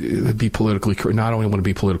politically correct. Not only want to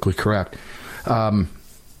be politically correct.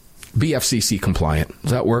 Be FCC compliant.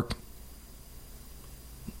 Does that work?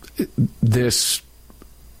 This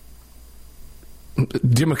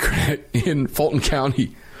Democrat in Fulton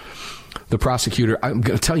County, the prosecutor, I'm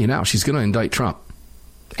going to tell you now, she's going to indict Trump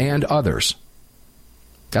and others.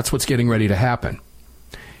 That's what's getting ready to happen.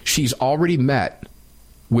 She's already met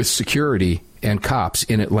with security and cops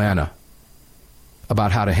in Atlanta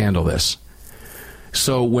about how to handle this.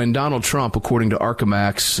 So when Donald Trump, according to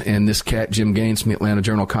Archamax and this cat Jim Gaines from the Atlanta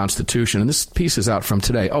Journal-Constitution, and this piece is out from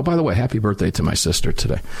today. Oh, by the way, happy birthday to my sister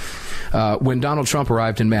today. When Donald Trump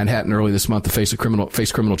arrived in Manhattan early this month to face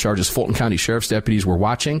criminal charges, Fulton County Sheriff's deputies were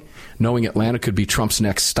watching, knowing Atlanta could be Trump's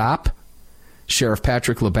next stop. Sheriff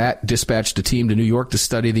Patrick Labatt dispatched a team to New York to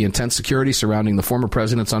study the intense security surrounding the former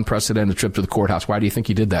president's unprecedented trip to the courthouse. Why do you think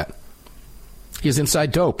he did that? He has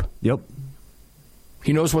inside dope. Yep.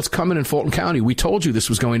 He knows what's coming in Fulton County. We told you this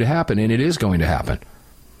was going to happen, and it is going to happen.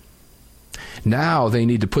 Now they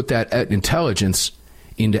need to put that intelligence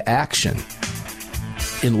into action.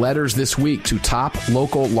 In letters this week to top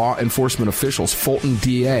local law enforcement officials, Fulton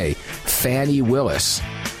DA Fannie Willis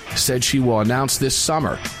said she will announce this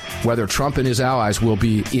summer whether Trump and his allies will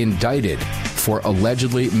be indicted for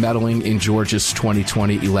allegedly meddling in Georgia's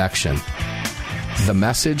 2020 election. The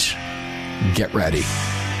message, get ready.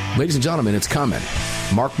 Ladies and gentlemen, it's coming.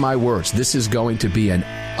 Mark my words. This is going to be an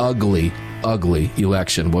ugly, ugly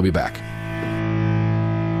election. We'll be back.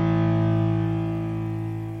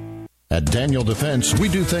 At Daniel Defense, we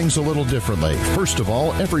do things a little differently. First of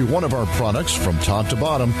all, every one of our products, from top to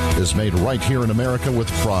bottom, is made right here in America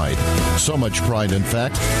with pride. So much pride, in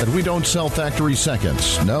fact, that we don't sell factory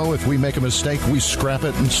seconds. No, if we make a mistake, we scrap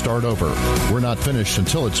it and start over. We're not finished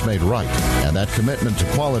until it's made right. And that commitment to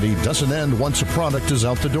quality doesn't end once a product is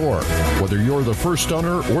out the door. Whether you're the first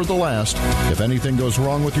owner or the last, if anything goes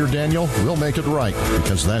wrong with your Daniel, we'll make it right,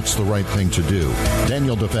 because that's the right thing to do.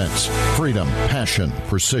 Daniel Defense. Freedom, passion,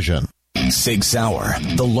 precision. Sig Sauer,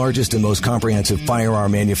 the largest and most comprehensive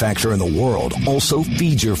firearm manufacturer in the world, also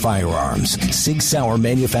feeds your firearms. Sig Sauer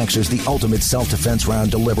manufactures the ultimate self-defense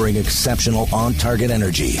round, delivering exceptional on-target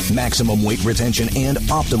energy, maximum weight retention, and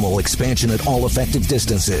optimal expansion at all effective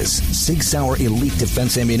distances. Sig Sauer Elite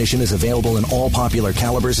Defense ammunition is available in all popular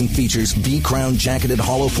calibers and features V-crown jacketed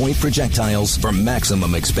hollow point projectiles for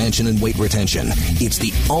maximum expansion and weight retention. It's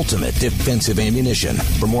the ultimate defensive ammunition.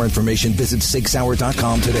 For more information, visit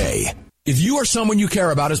SigSauer.com today. If you or someone you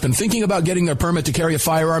care about has been thinking about getting their permit to carry a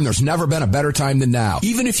firearm, there's never been a better time than now.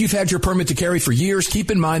 Even if you've had your permit to carry for years,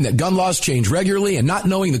 keep in mind that gun laws change regularly, and not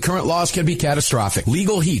knowing the current laws can be catastrophic.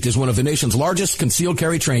 Legal Heat is one of the nation's largest concealed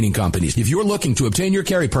carry training companies. If you're looking to obtain your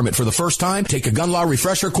carry permit for the first time, take a gun law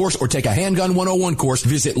refresher course or take a handgun 101 course,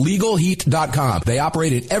 visit LegalHeat.com. They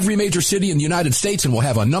operate in every major city in the United States and will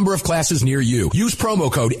have a number of classes near you. Use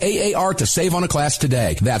promo code AAR to save on a class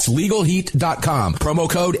today. That's LegalHeat.com. Promo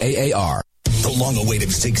code AAR. The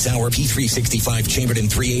long-awaited Sig Sauer P365 chambered in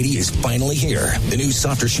 .380 is finally here. The new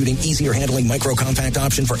softer shooting, easier handling micro-compact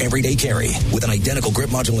option for everyday carry. With an identical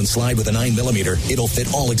grip module and slide with a 9mm, it'll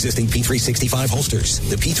fit all existing P365 holsters.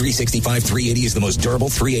 The P365 380 is the most durable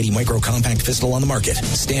 .380 micro-compact pistol on the market.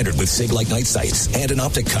 Standard with SIG-like night sights and an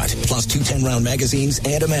optic cut, plus 2 10-round magazines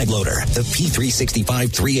and a mag loader. The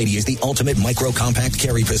P365 380 is the ultimate micro-compact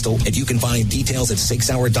carry pistol, and you can find details at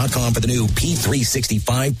SigSauer.com for the new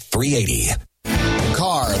P365 380.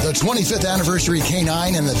 Car, the 25th anniversary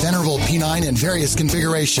K9 and the venerable P9 in various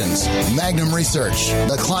configurations. Magnum Research,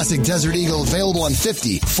 the classic Desert Eagle available in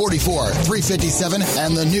 50, 44, 357,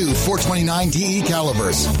 and the new 429 DE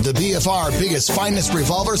calibers. The BFR biggest finest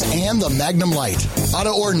revolvers and the Magnum Light.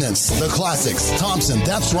 Auto Ordnance, the classics. Thompson,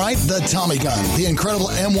 that's right, the Tommy gun, the incredible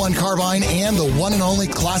M1 carbine, and the one and only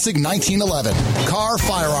classic 1911. Car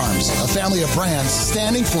Firearms, a family of brands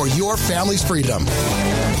standing for your family's freedom.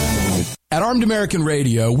 At Armed American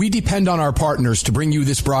Radio, we depend on our partners to bring you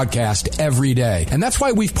this broadcast every day. And that's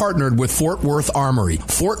why we've partnered with Fort Worth Armory.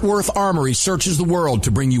 Fort Worth Armory searches the world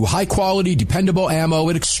to bring you high-quality, dependable ammo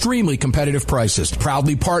at extremely competitive prices.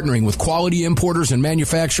 Proudly partnering with quality importers and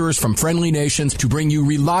manufacturers from friendly nations to bring you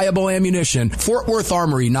reliable ammunition, Fort Worth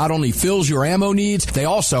Armory not only fills your ammo needs, they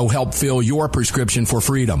also help fill your prescription for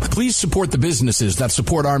freedom. Please support the businesses that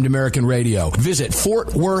support Armed American Radio. Visit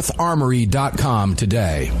FortWorthArmory.com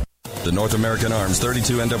today. The North American Arms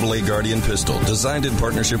 32 NAA Guardian pistol, designed in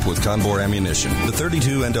partnership with Conbor Ammunition. The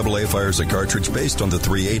 32 NAA fires a cartridge based on the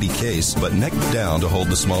 380 case, but neck down to hold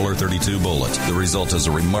the smaller 32 bullet. The result is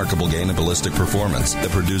a remarkable gain in ballistic performance that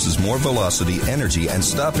produces more velocity, energy, and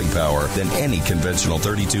stopping power than any conventional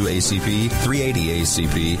 32 ACP, 380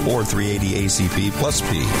 ACP, or 380 ACP plus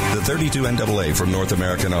P. The 32 NAA from North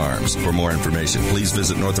American Arms. For more information, please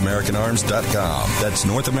visit NorthAmericanArms.com. That's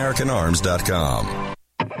NorthAmericanArms.com.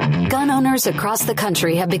 Gun owners across the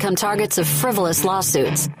country have become targets of frivolous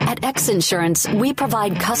lawsuits. At X Insurance, we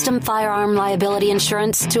provide custom firearm liability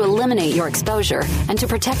insurance to eliminate your exposure and to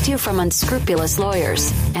protect you from unscrupulous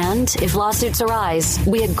lawyers. And if lawsuits arise,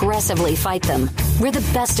 we aggressively fight them. We're the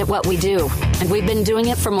best at what we do, and we've been doing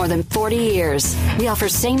it for more than 40 years. We offer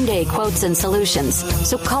same-day quotes and solutions.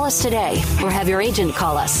 So call us today or have your agent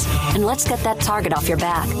call us, and let's get that target off your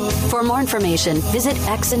back. For more information, visit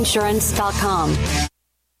xinsurance.com.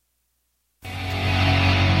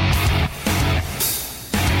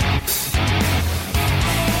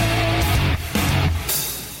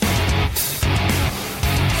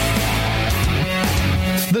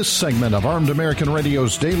 This segment of Armed American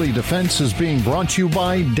Radio's Daily Defense is being brought to you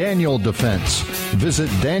by Daniel Defense. Visit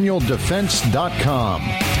DanielDefense.com.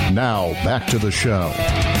 Now, back to the show.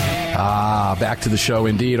 Back to the show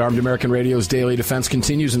indeed. Armed American Radio's Daily Defense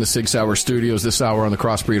continues in the 6 Hour studios this hour on the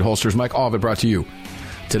Crossbreed Holsters. Mike, all of it brought to you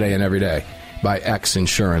today and every day by X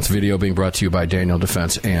Insurance. Video being brought to you by Daniel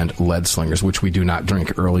Defense and Lead Slingers, which we do not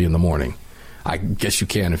drink early in the morning. I guess you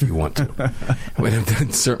can if you want to.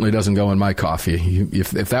 It certainly doesn't go in my coffee.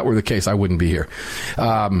 If that were the case, I wouldn't be here.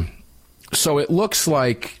 So it looks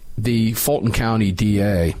like the Fulton County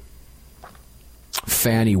DA,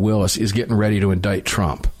 Fannie Willis, is getting ready to indict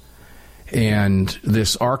Trump. And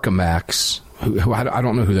this Archamax, who I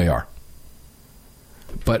don't know who they are,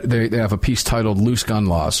 but they have a piece titled Loose Gun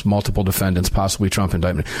Laws, Multiple Defendants, Possibly Trump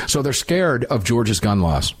Indictment. So they're scared of Georgia's gun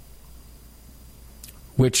laws,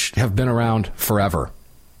 which have been around forever.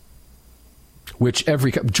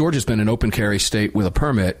 Georgia's been an open carry state with a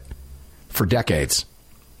permit for decades.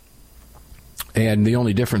 And the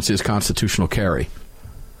only difference is constitutional carry.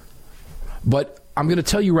 But I'm going to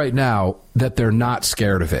tell you right now that they're not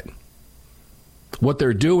scared of it. What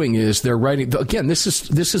they're doing is they're writing, again, this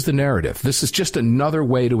is the narrative. This is just another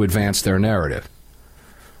way to advance their narrative.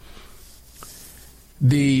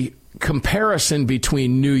 The comparison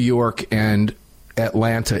between New York and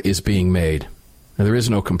Atlanta is being made. Now, there is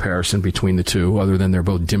no comparison between the two other than they're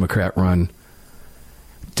both Democrat-run,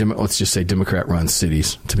 let's just say Democrat-run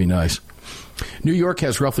cities, to be nice. New York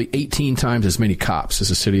has roughly 18 times as many cops as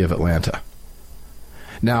the city of Atlanta.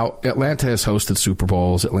 Now, Atlanta has hosted Super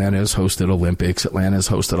Bowls. Atlanta has hosted Olympics. Atlanta has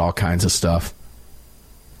hosted all kinds of stuff.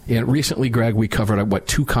 And recently, Greg, we covered,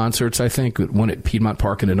 2 concerts, I think, one at Piedmont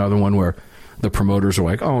Park and another one where the promoters are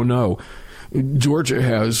like, oh, no, Georgia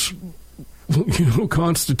has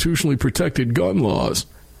constitutionally protected gun laws.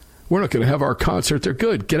 We're not going to have our concert. They're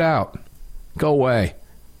good. Get out. Go away.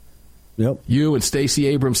 Yep. You and Stacey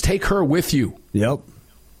Abrams, take her with you. Yep.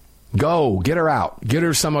 Go. Get her out. Get her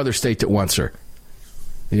to some other state that wants her.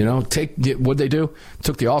 You know, what'd they do?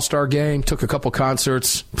 Took the All-Star game, took a couple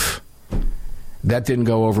concerts. That didn't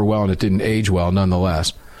go over well, and it didn't age well,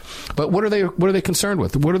 nonetheless. But what are they concerned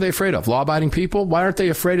with? What are they afraid of? Law-abiding people? Why aren't they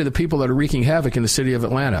afraid of the people that are wreaking havoc in the city of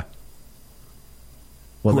Atlanta?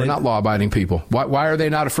 Well, who are not law-abiding people. Why are they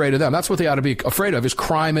not afraid of them? That's what they ought to be afraid of, is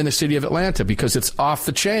crime in the city of Atlanta, because it's off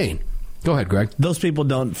the chain. Go ahead, Greg. Those people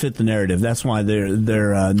don't fit the narrative. That's why they're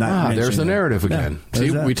not. There's the narrative again. Yeah,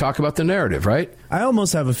 see, we talk about the narrative, right? I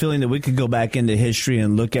almost have a feeling that we could go back into history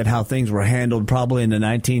and look at how things were handled, probably in the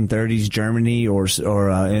 1930s Germany or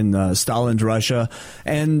in Stalin's Russia,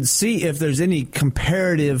 and see if there's any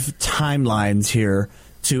comparative timelines here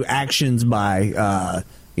to actions by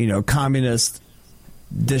communist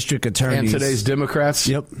district attorneys and today's Democrats.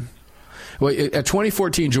 Yep. Well, a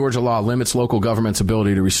 2014 Georgia law limits local government's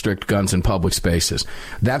ability to restrict guns in public spaces.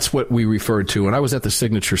 That's what we referred to. And I was at the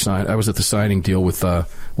signing deal with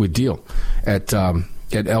Deal at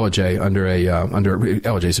LJ under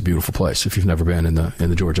LJ is a beautiful place if you've never been in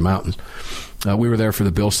the Georgia mountains. We were there for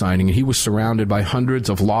the bill signing, and he was surrounded by hundreds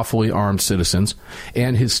of lawfully armed citizens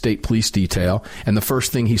and his state police detail. And the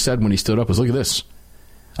first thing he said when he stood up was, "Look at this.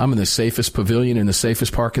 I'm in the safest pavilion in the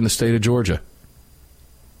safest park in the state of Georgia."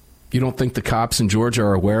 You don't think the cops in Georgia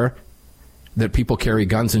are aware that people carry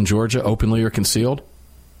guns in Georgia openly or concealed?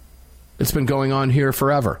 It's been going on here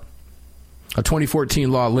forever. A 2014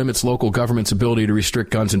 law limits local government's ability to restrict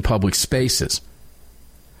guns in public spaces.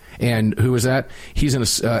 And who is that?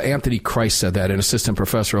 Anthony Christ said that, an assistant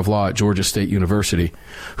professor of law at Georgia State University,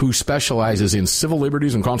 who specializes in civil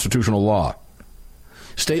liberties and constitutional law.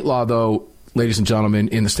 State law, though, ladies and gentlemen,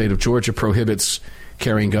 in the state of Georgia prohibits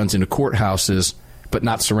carrying guns into courthouses, but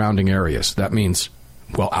not surrounding areas. That means,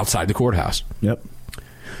 outside the courthouse. Yep.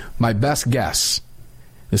 My best guess,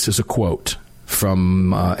 this is a quote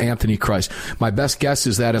from Anthony Christ, my best guess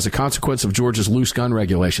is that as a consequence of Georgia's loose gun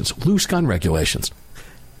regulations. Loose gun regulations.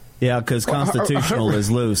 Yeah, because constitutional is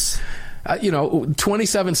loose.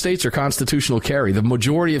 27 states are constitutional carry. The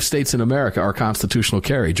majority of states in America are constitutional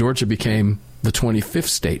carry. Georgia became the 25th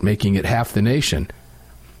state, making it half the nation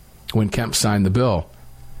when Kemp signed the bill.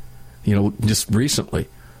 Just recently.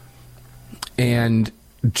 And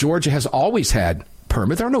Georgia has always had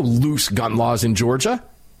permits. There are no loose gun laws in Georgia.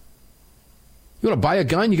 You want to buy a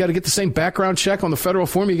gun, you got to get the same background check on the federal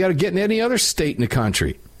form you got to get in any other state in the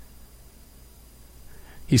country.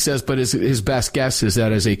 He says, but his best guess is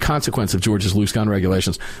that as a consequence of Georgia's loose gun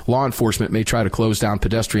regulations, law enforcement may try to close down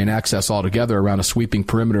pedestrian access altogether around a sweeping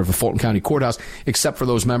perimeter of the Fulton County Courthouse, except for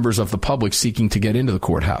those members of the public seeking to get into the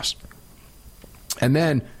courthouse. And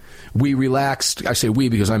then we relaxed, I say we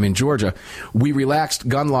because I'm in Georgia, we relaxed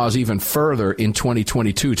gun laws even further in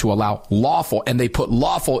 2022 to allow lawful, and they put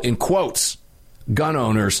lawful in quotes, gun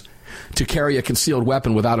owners to carry a concealed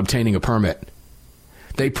weapon without obtaining a permit.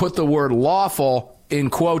 They put the word lawful in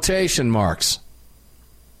quotation marks,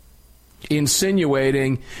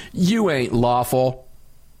 insinuating you ain't lawful,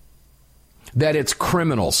 that it's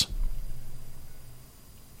criminals.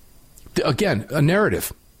 Again, a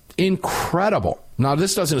narrative. Incredible. Now,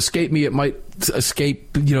 this doesn't escape me. It might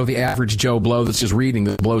escape, the average Joe Blow that's just reading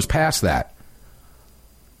that blows past that.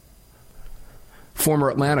 Former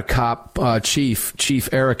Atlanta cop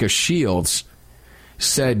Chief Erica Shields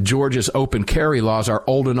said Georgia's open carry laws are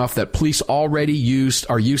old enough that police are already used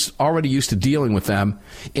to dealing with them,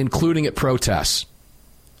 including at protests.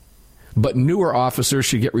 But newer officers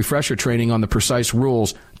should get refresher training on the precise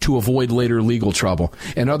rules to avoid later legal trouble.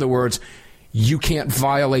 In other words, you can't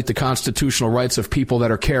violate the constitutional rights of people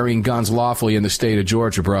that are carrying guns lawfully in the state of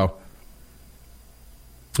Georgia, bro.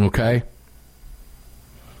 Okay?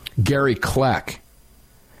 Gary Kleck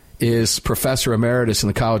is professor emeritus in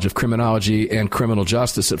the College of Criminology and Criminal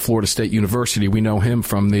Justice at Florida State University. We know him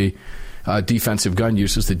from the defensive gun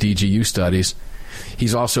uses, the DGU studies.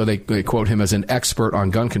 He's also, they quote him as an expert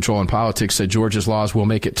on gun control and politics, said Georgia's laws will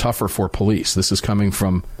make it tougher for police. This is coming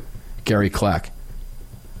from Gary Kleck.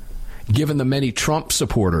 given the many Trump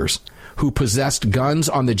supporters who possessed guns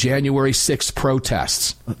on the January 6th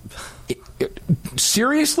protests.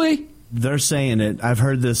 Seriously? They're saying it. I've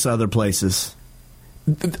heard this other places.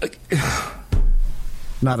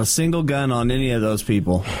 Not a single gun on any of those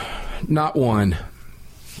people. Not one.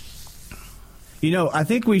 You know, I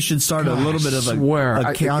think we should start a little bit of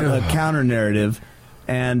a counter narrative.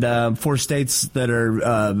 And for states that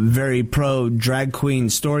are very pro drag queen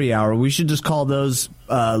story hour, we should just call those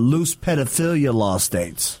loose pedophilia law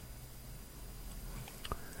states.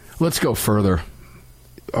 Let's go further.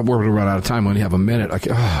 We're going to run out of time. We only have a minute.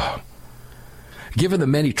 Given the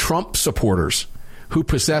many Trump supporters who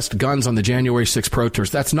possessed guns on the January 6th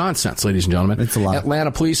protest, that's nonsense, ladies and gentlemen. It's a lot.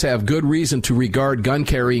 Atlanta police have good reason to regard gun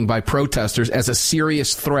carrying by protesters as a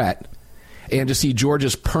serious threat and to see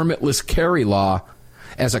Georgia's permitless carry law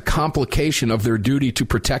as a complication of their duty to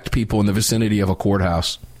protect people in the vicinity of a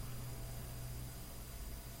courthouse.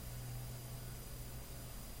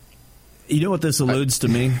 You know what this alludes to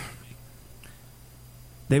me?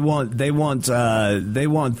 They want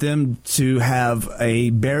them to have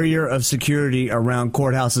a barrier of security around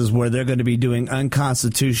courthouses where they're going to be doing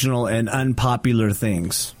unconstitutional and unpopular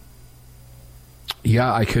things.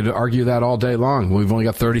 Yeah, I could argue that all day long. We've only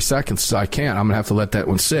got 30 seconds, so I can't. I'm going to have to let that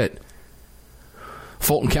one sit.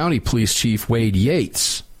 Fulton County Police Chief Wade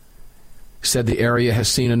Yates said the area has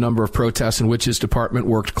seen a number of protests in which his department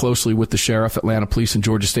worked closely with the sheriff, Atlanta Police, and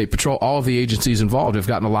Georgia State Patrol. All of the agencies involved have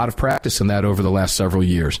gotten a lot of practice in that over the last several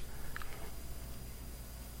years.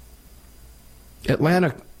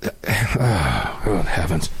 Atlanta, oh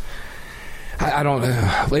heavens. I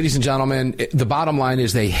don't, ladies and gentlemen, the bottom line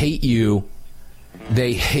is they hate you.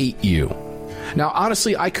 They hate you. Now,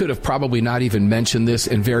 honestly, I could have probably not even mentioned this,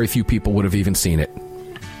 and very few people would have even seen it.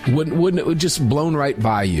 Wouldn't it would just blown right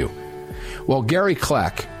by you? Well, Gary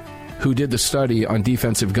Kleck, who did the study on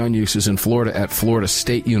defensive gun uses in Florida at Florida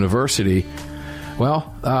State University,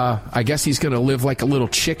 well, I guess he's going to live like a little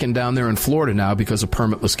chicken down there in Florida now because of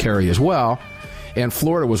permitless carry as well. And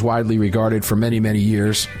Florida was widely regarded for many, many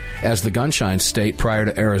years as the gunshine state prior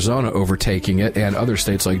to Arizona overtaking it and other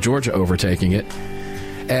states like Georgia overtaking it,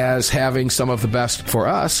 as having some of the best, for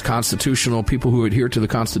us, constitutional people who adhere to the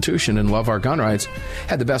Constitution and love our gun rights,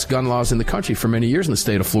 had the best gun laws in the country for many years in the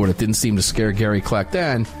state of Florida. It didn't seem to scare Gary Kleck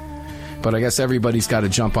then, but I guess everybody's got to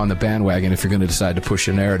jump on the bandwagon if you're going to decide to push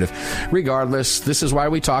a narrative. Regardless, this is why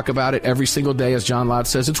we talk about it every single day, as John Lott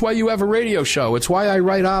says. It's why you have a radio show. It's why I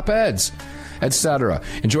write op-eds, etc.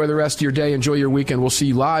 Enjoy the rest of your day. Enjoy your weekend. We'll see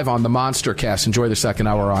you live on the Monster Cast. Enjoy the second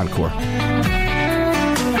hour encore.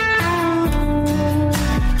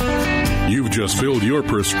 You've just filled your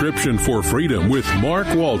prescription for freedom with Mark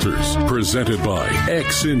Walters, presented by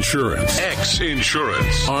X Insurance. X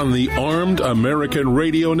Insurance on the Armed American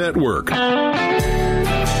Radio Network.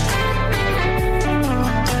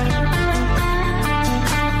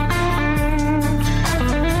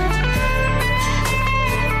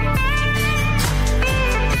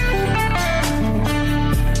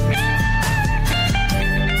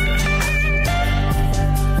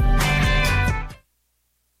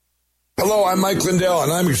 Hello, I'm Mike Lindell,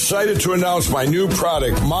 and I'm excited to announce my new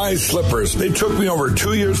product, My Slippers. They took me over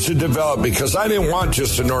 2 years to develop because I didn't want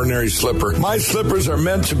just an ordinary slipper. My slippers are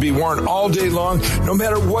meant to be worn all day long, no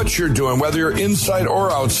matter what you're doing, whether you're inside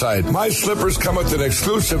or outside. My slippers come with an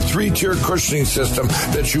exclusive 3-tier cushioning system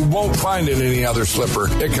that you won't find in any other slipper.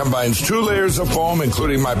 It combines 2 layers of foam,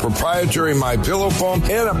 including my proprietary My Pillow foam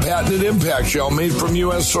and a patented impact gel made from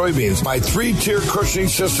U.S. soybeans. My 3-tier cushioning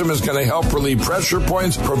system is going to help relieve pressure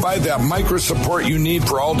points, provide that micro support you need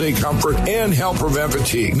for all-day comfort, and help prevent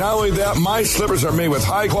fatigue. Not only that, my slippers are made with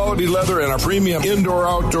high-quality leather and a premium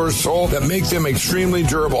indoor-outdoor sole that make them extremely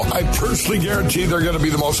durable. I personally guarantee they're going to be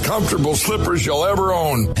the most comfortable slippers you'll ever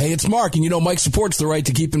own. Hey, it's Mark, and you know Mike supports the right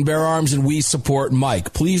to keep and bear arms, and we support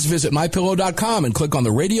Mike. Please visit MyPillow.com and click on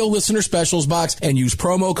the radio listener specials box and use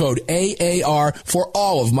promo code AAR for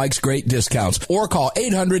all of Mike's great discounts. Or call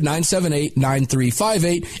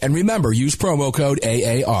 800-978-9358, and remember, use promo code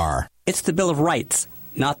AAR. It's the Bill of Rights,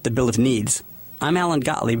 not the Bill of Needs. I'm Alan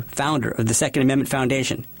Gottlieb, founder of the Second Amendment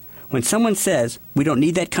Foundation. When someone says we don't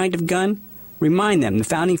need that kind of gun, remind them the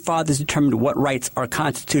Founding Fathers determined what rights our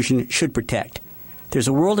Constitution should protect. There's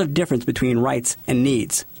a world of difference between rights and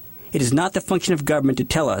needs. It is not the function of government to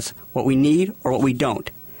tell us what we need or what we don't.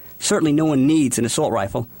 Certainly no one needs an assault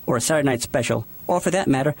rifle or a Saturday Night Special, or for that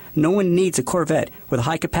matter, no one needs a Corvette with a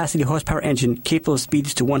high-capacity horsepower engine capable of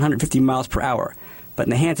speeds to 150 miles per hour. But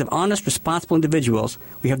in the hands of honest, responsible individuals,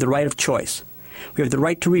 we have the right of choice. We have the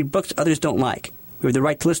right to read books others don't like. We have the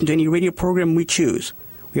right to listen to any radio program we choose.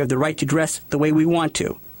 We have the right to dress the way we want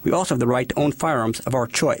to. We also have the right to own firearms of our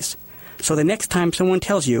choice. So the next time someone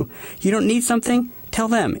tells you you don't need something, tell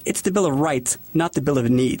them it's the Bill of Rights, not the Bill of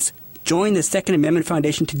Needs. Join the Second Amendment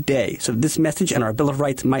Foundation today so that this message and our Bill of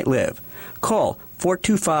Rights might live. Call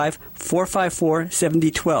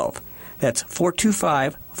 425-454-7012. That's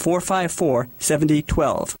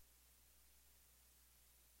 425-454-7012.